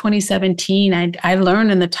mentioned in 2017, I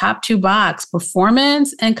learned in the top two box,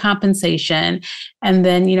 performance and compensation. And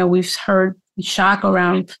then, we've heard shock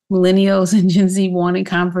around millennials and Gen Z wanting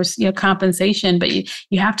compensation, but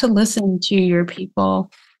you have to listen to your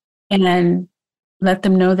people and let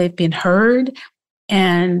them know they've been heard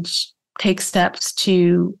and take steps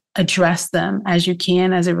to address them as you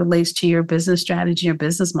can as it relates to your business strategy or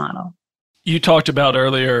business model. You talked about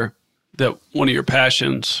earlier that one of your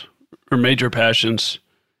passions or major passions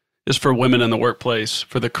is for women in the workplace,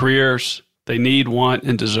 for the careers they need, want,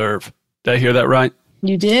 and deserve. Did I hear that right?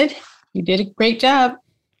 You did. You did a great job.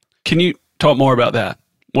 Can you talk more about that?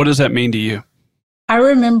 What does that mean to you? I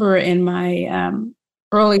remember in my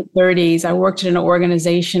early 30s, I worked in an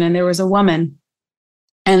organization and there was a woman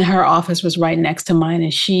and her office was right next to mine.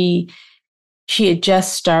 And she had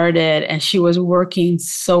just started and she was working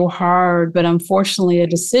so hard, but unfortunately a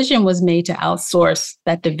decision was made to outsource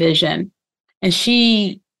that division. And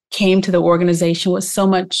she came to the organization with so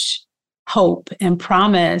much hope and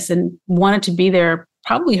promise and wanted to be there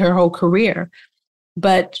probably her whole career.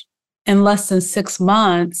 But in less than 6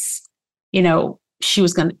 months, she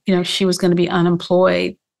was going to be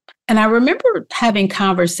unemployed. And I remember having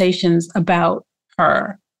conversations about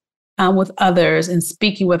her with others and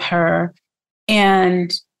speaking with her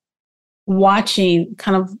and watching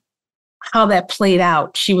kind of how that played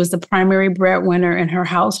out. She was the primary breadwinner in her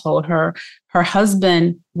household. Her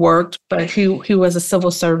husband worked, but he was a civil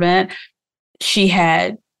servant. She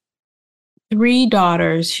had 3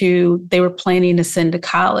 daughters who they were planning to send to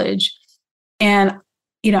college. And,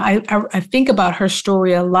 I think about her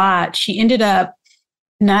story a lot. She ended up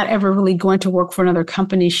not ever really going to work for another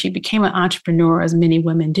company. She became an entrepreneur, as many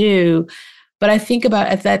women do. But I think about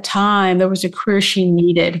at that time, there was a career she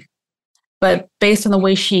needed. But based on the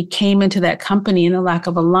way she came into that company and the lack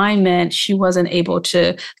of alignment, she wasn't able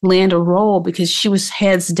to land a role because she was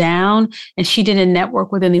heads down and she didn't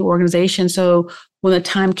network within the organization. So when the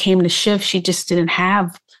time came to shift, she just didn't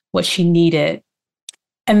have what she needed.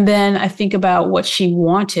 And then I think about what she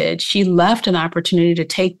wanted. She left an opportunity to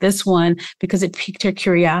take this one because it piqued her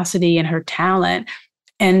curiosity and her talent.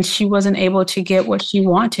 And she wasn't able to get what she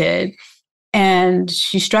wanted. And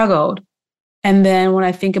she struggled. And then when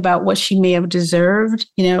I think about what she may have deserved,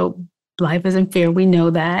 life isn't fair. We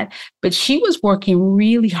know that. But she was working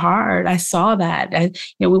really hard. I saw that.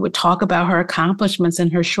 We would talk about her accomplishments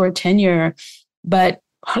in her short tenure, but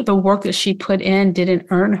the work that she put in didn't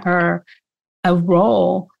earn her a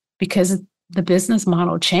role because the business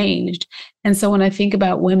model changed. And so when I think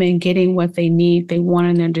about women getting what they need, they want,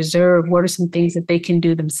 and they deserve, what are some things that they can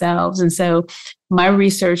do themselves? And so my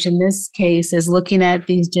research in this case is looking at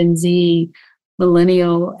these Gen Z,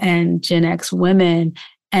 Millennial, and Gen X women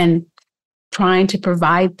and trying to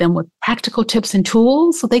provide them with practical tips and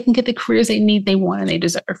tools so they can get the careers they need, they want, and they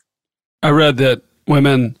deserve. I read that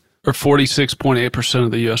women are 46.8%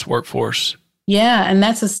 of the U.S. workforce. Yeah, and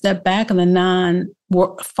that's a step back in the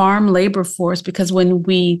non-farm labor force because when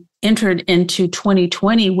we entered into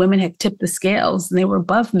 2020, women had tipped the scales and they were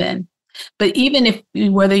above men. But even if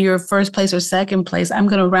whether you're first place or second place, I'm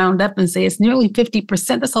going to round up and say it's nearly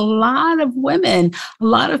 50%. That's a lot of women, a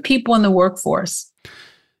lot of people in the workforce.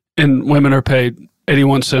 And women are paid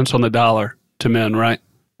 81 cents on the dollar to men, right?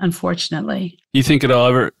 Unfortunately. You think it'll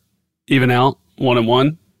ever even out 1 and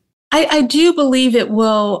 1? I do believe it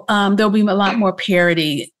will. There'll be a lot more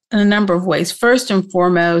parity in a number of ways. First and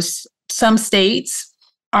foremost, some states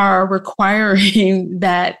are requiring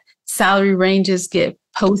that salary ranges get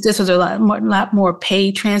posted. So there's a lot more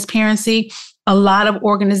pay transparency. A lot of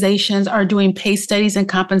organizations are doing pay studies and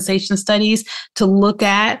compensation studies to look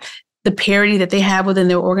at the parity that they have within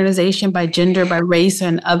their organization by gender, by race,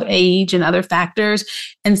 and of age and other factors.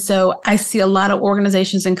 And so I see a lot of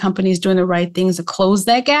organizations and companies doing the right things to close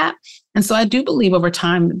that gap. And so I do believe over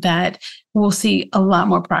time that we'll see a lot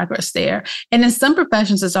more progress there. And in some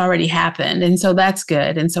professions, it's already happened. And so that's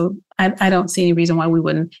good. And so I don't see any reason why we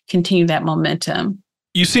wouldn't continue that momentum.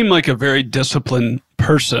 You seem like a very disciplined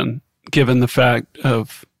person, given the fact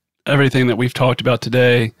of everything that we've talked about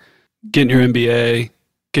today, getting your MBA,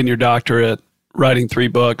 getting your doctorate, writing 3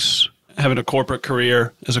 books, having a corporate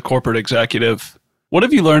career as a corporate executive. What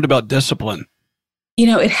have you learned about discipline?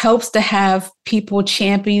 It helps to have people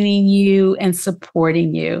championing you and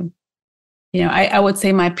supporting you. I would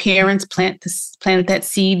say my parents planted that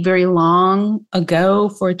seed very long ago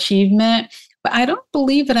for achievement, but I don't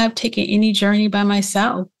believe that I've taken any journey by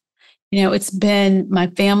myself. It's been my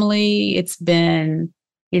family, it's been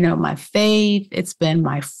my faith, it's been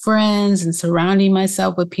my friends and surrounding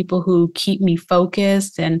myself with people who keep me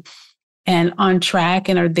focused and on track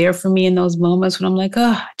and are there for me in those moments when I'm like,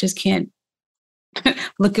 I just can't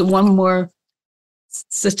look at one more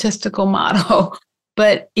statistical model.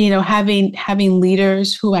 But, having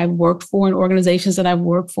leaders who I've worked for and organizations that I've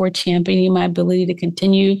worked for, championing my ability to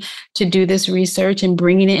continue to do this research and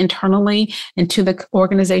bringing it internally into the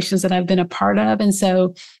organizations that I've been a part of. And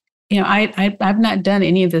so, I've not done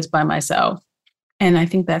any of this by myself. And I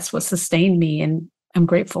think that's what sustained me. And I'm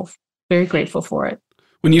grateful, very grateful for it.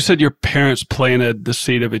 When you said your parents planted the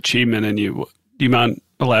seed of achievement in you, do you mind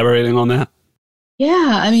elaborating on that?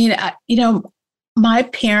 Yeah. I mean, my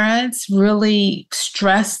parents really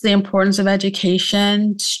stressed the importance of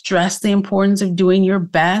education, stressed the importance of doing your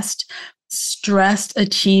best, stressed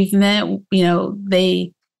achievement.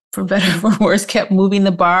 They, for better or for worse, kept moving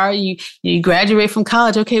the bar. You graduate from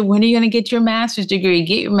college. Okay, when are you going to get your master's degree?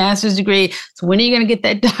 Get your master's degree. So when are you going to get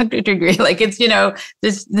that doctorate degree? Like it's,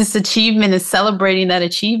 this achievement is celebrating that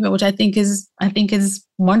achievement, which I think is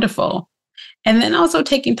wonderful. And then also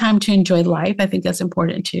taking time to enjoy life. I think that's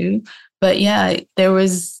important too. But yeah, there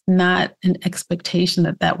was not an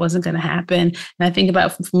expectation that wasn't going to happen. And I think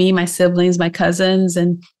about me, my siblings, my cousins,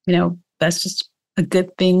 and, that's just a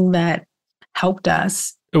good thing that helped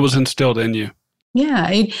us. It was instilled in you.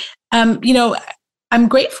 Yeah. I'm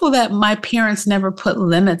grateful that my parents never put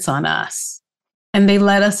limits on us, and they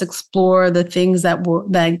let us explore the things that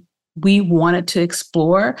we wanted to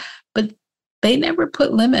explore, but they never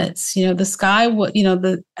put limits. The sky,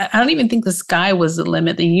 I don't even think the sky was the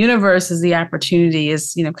limit. The universe is the opportunity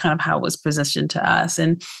is, kind of how it was positioned to us.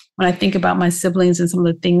 And when I think about my siblings and some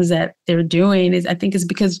of the things that they're doing, I think it's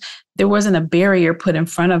because there wasn't a barrier put in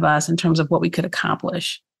front of us in terms of what we could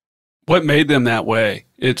accomplish. What made them that way?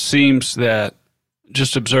 It seems that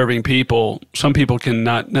just observing people, some people can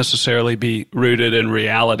not necessarily be rooted in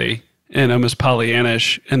reality and almost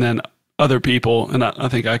Pollyannish, and then other people, and I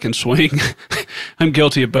think I can swing. I'm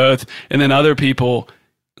guilty of both. And then other people,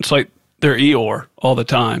 it's like they're Eeyore all the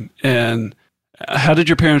time. And how did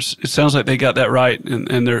your parents, it sounds like they got that right,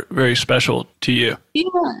 and they're very special to you.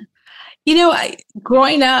 Yeah.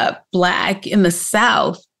 Growing up Black in the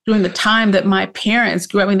South during the time that my parents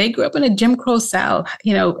grew up, they grew up in a Jim Crow South,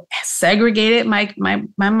 segregated. My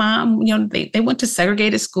mom, they went to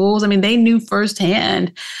segregated schools. They knew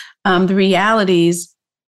firsthand the realities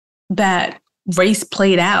that race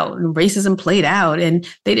played out and racism played out. And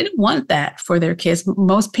they didn't want that for their kids.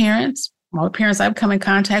 Most parents I've come in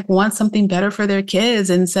contact want something better for their kids.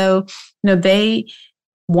 And so, they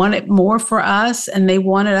wanted more for us, and they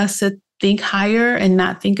wanted us to think higher and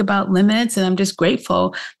not think about limits. And I'm just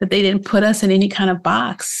grateful that they didn't put us in any kind of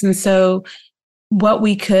box. And so what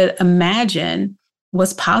we could imagine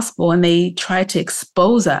was possible, and they tried to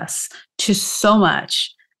expose us to so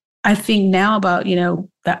much. I think now about,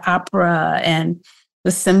 the opera and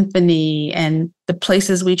the symphony and the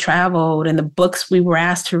places we traveled and the books we were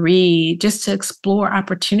asked to read just to explore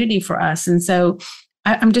opportunity for us. And so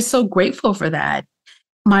I'm just so grateful for that.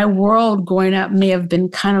 My world growing up may have been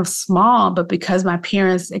kind of small, but because my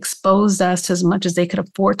parents exposed us to as much as they could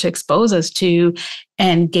afford to expose us to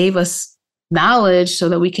and gave us knowledge so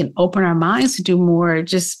that we can open our minds to do more,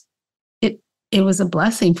 it was a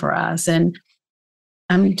blessing for us. And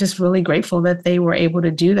I'm just really grateful that they were able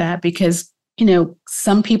to do that because,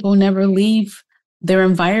 some people never leave their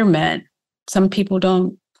environment. Some people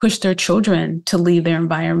don't push their children to leave their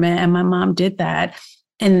environment. And my mom did that.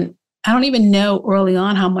 And I don't even know early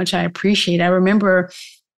on how much I appreciate it. I remember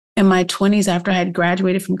in my 20s after I had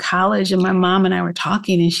graduated from college, and my mom and I were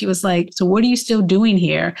talking, and she was like, "So what are you still doing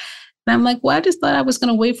here?" And I'm like, "Well, I just thought I was going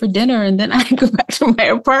to wait for dinner and then I'd go back to my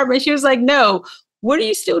apartment." She was like, "No. What are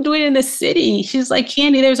you still doing in the city?" She's like,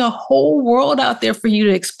 "Candy, there's a whole world out there for you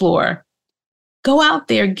to explore. Go out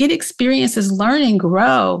there, get experiences, learn and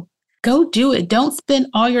grow. Go do it. Don't spend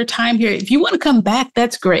all your time here. If you want to come back,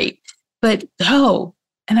 that's great, but go."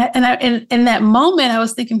 And in that moment, I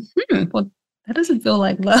was thinking, well, that doesn't feel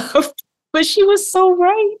like love. But she was so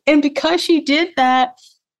right. And because she did that,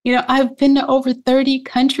 I've been to over 30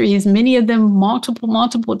 countries, many of them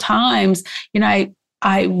multiple times.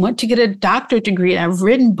 I went to get a doctorate degree. I've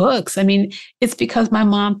written books. It's because my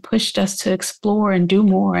mom pushed us to explore and do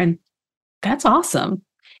more. And that's awesome.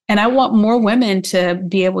 And I want more women to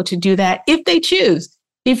be able to do that if they choose.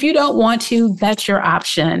 If you don't want to, that's your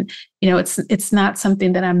option. It's not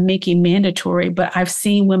something that I'm making mandatory, but I've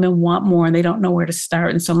seen women want more and they don't know where to start.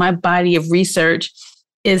 And so my body of research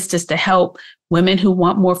is just to help women who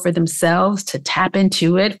want more for themselves to tap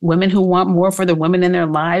into it, women who want more for the women in their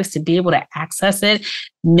lives to be able to access it,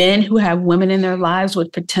 men who have women in their lives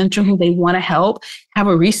with potential who they want to help have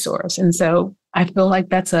a resource. And so I feel like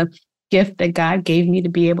that's a gift that God gave me to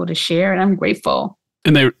be able to share, and I'm grateful.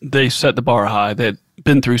 And they set the bar high. They'd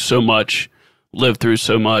been through so much, lived through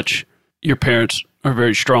so much. Your parents are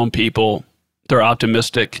very strong people they're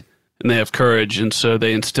optimistic and they have courage. And so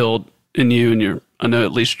they instilled in you and I know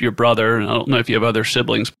at least your brother, and I don't know if you have other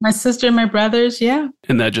siblings. My sister and my brothers, yeah.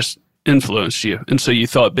 And that just influenced you. And so you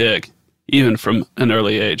thought big, even from an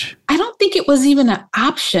early age. I don't think it was even an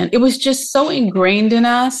option. It was just so ingrained in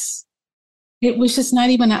us. It was just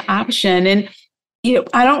not even an option. And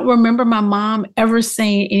I don't remember my mom ever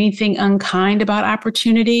saying anything unkind about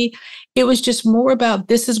opportunity. It was just more about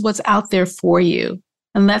this is what's out there for you.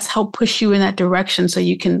 And let's help push you in that direction so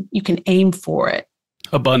you can aim for it.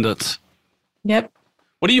 Abundance. Yep.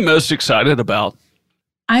 What are you most excited about?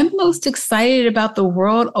 I'm most excited about the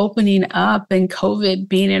world opening up and COVID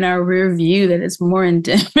being in our rear view, that it's more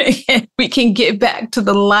endemic and we can get back to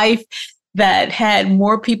the life that had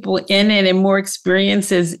more people in it and more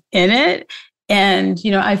experiences in it. And,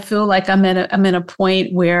 I feel like I'm at a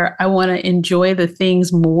point where I want to enjoy the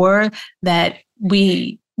things more that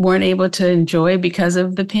we weren't able to enjoy because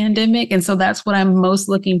of the pandemic. And so that's what I'm most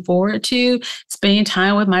looking forward to, spending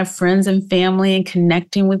time with my friends and family and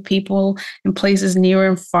connecting with people in places near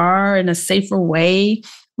and far in a safer way.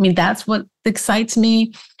 I mean, that's what excites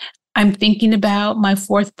me. I'm thinking about my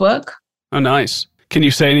 4th book. Oh, nice. Can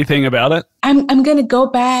you say anything about it? I'm going to go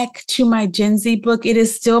back to my Gen Z book. It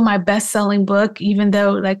is still my best-selling book, even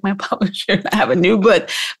though like my publisher, I have a new book.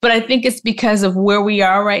 But I think it's because of where we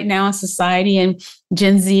are right now in society, and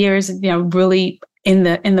Gen Zers, really in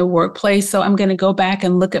the workplace. So I'm going to go back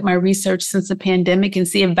and look at my research since the pandemic and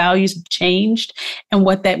see if values have changed and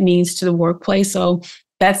what that means to the workplace. So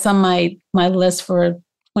that's on my list for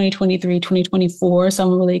 2023, 2024. So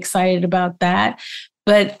I'm really excited about that.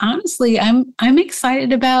 But honestly, I'm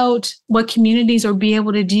excited about what communities will be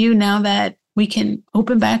able to do now that we can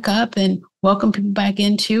open back up and welcome people back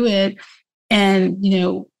into it and,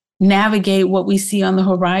 navigate what we see on the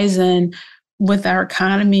horizon with our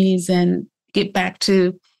economies and get back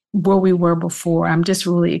to where we were before. I'm just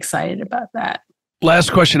really excited about that.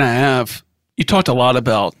 Last question I have. You talked a lot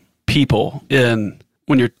about people and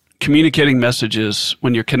when you're communicating messages,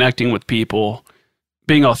 when you're connecting with people,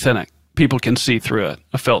 being authentic. People can see through it.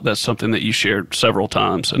 I felt that's something that you shared several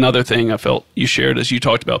times. Another thing I felt you shared is you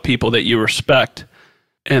talked about people that you respect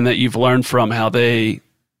and that you've learned from, how they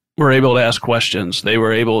were able to ask questions. They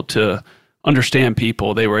were able to understand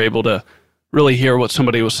people. They were able to really hear what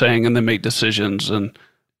somebody was saying and then make decisions. And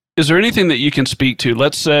is there anything that you can speak to,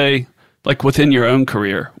 let's say, like within your own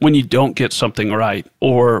career, when you don't get something right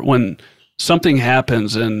or when something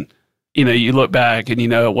happens and you look back and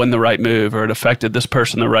it wasn't the right move or it affected this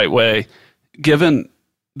person the right way. Given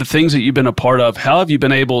the things that you've been a part of, how have you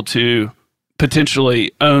been able to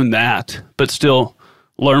potentially own that, but still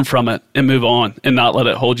learn from it and move on and not let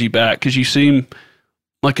it hold you back? Because you seem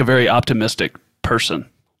like a very optimistic person.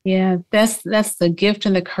 Yeah, that's the gift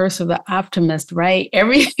and the curse of the optimist, right?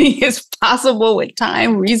 Everything is possible with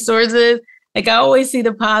time, resources. Like I always see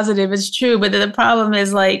the positive. It's true. But the problem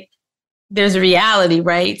is like, there's a reality,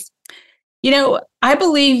 right? I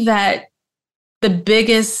believe that the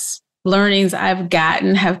biggest learnings I've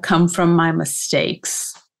gotten have come from my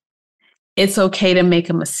mistakes. It's okay to make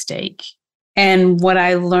a mistake. And what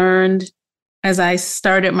I learned as I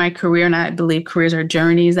started my career, and I believe careers are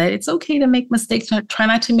journeys, that it's okay to make mistakes. Try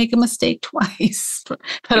not to make a mistake twice,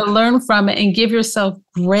 try to learn from it and give yourself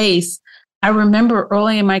grace. I remember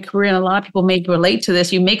early in my career, and a lot of people may relate to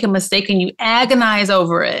this, you make a mistake and you agonize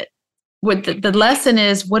over it. What the lesson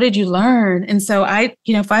is, what did you learn? And so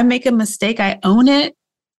if I make a mistake, I own it.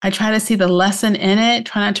 I try to see the lesson in it,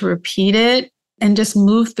 try not to repeat it, and just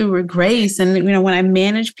move through with grace. And, when I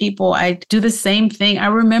manage people, I do the same thing. I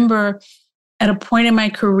remember at a point in my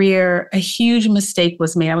career, a huge mistake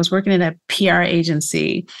was made. I was working at a PR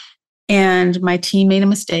agency and my team made a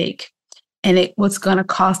mistake and it was going to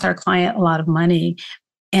cost our client a lot of money.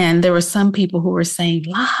 And there were some people who were saying,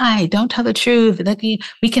 lie, don't tell the truth.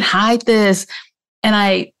 We can hide this. And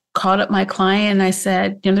I called up my client and I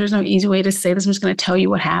said, there's no easy way to say this. I'm just going to tell you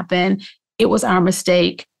what happened. It was our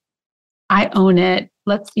mistake. I own it.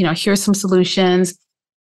 Let's, here's some solutions.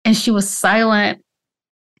 And she was silent.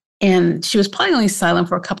 And she was probably only silent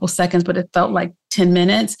for a couple seconds, but it felt like 10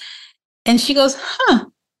 minutes. And she goes, I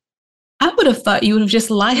would have thought you would have just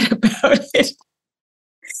lied about it.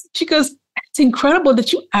 She goes, it's incredible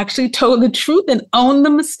that you actually told the truth and owned the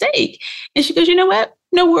mistake. And she goes, you know what?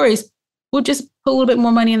 No worries. We'll just put a little bit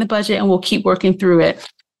more money in the budget and we'll keep working through it.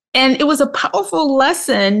 And it was a powerful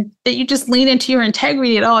lesson that you just lean into your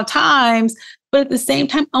integrity at all times. But at the same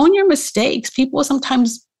time, own your mistakes. People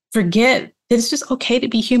sometimes forget that it's just okay to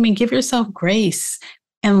be human. Give yourself grace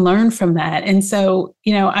and learn from that. And so,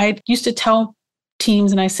 I used to tell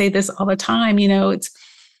teams, and I say this all the time, it's,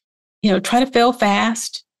 try to fail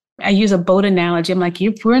fast. I use a boat analogy. I'm like,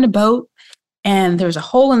 if we're in a boat and there's a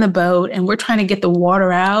hole in the boat and we're trying to get the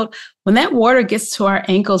water out, when that water gets to our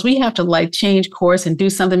ankles, we have to like change course and do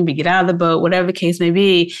something to get out of the boat, whatever the case may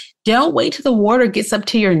be. Don't wait till the water gets up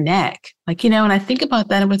to your neck. Like, and I think about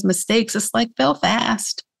that with mistakes. It's like, fail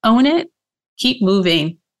fast, own it, keep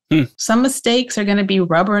moving. Some mistakes are going to be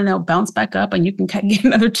rubber and they'll bounce back up and you can get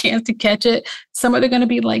another chance to catch it. Some are going to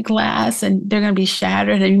be like glass and they're going to be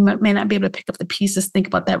shattered and you may not be able to pick up the pieces. Think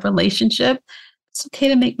about that relationship. It's okay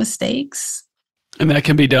to make mistakes. And that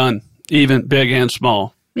can be done, even big and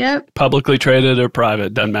small. Yep. Publicly traded or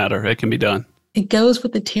private, doesn't matter. It can be done. It goes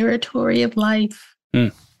with the territory of life.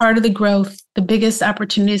 Part of the growth. The biggest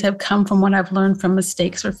opportunities have come from what I've learned from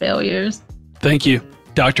mistakes or failures. Thank you.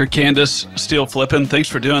 Dr. Candace Steele Flippin, thanks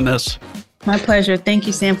for doing this. My pleasure. Thank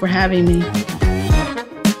you, Sam, for having me.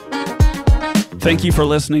 Thank you for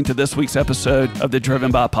listening to this week's episode of the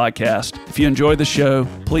Driven By podcast. If you enjoy the show,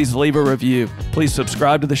 please leave a review. Please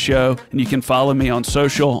subscribe to the show, and you can follow me on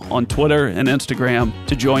social, on Twitter and Instagram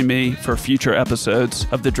to join me for future episodes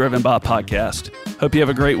of the Driven By podcast. Hope you have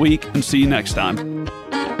a great week and see you next time.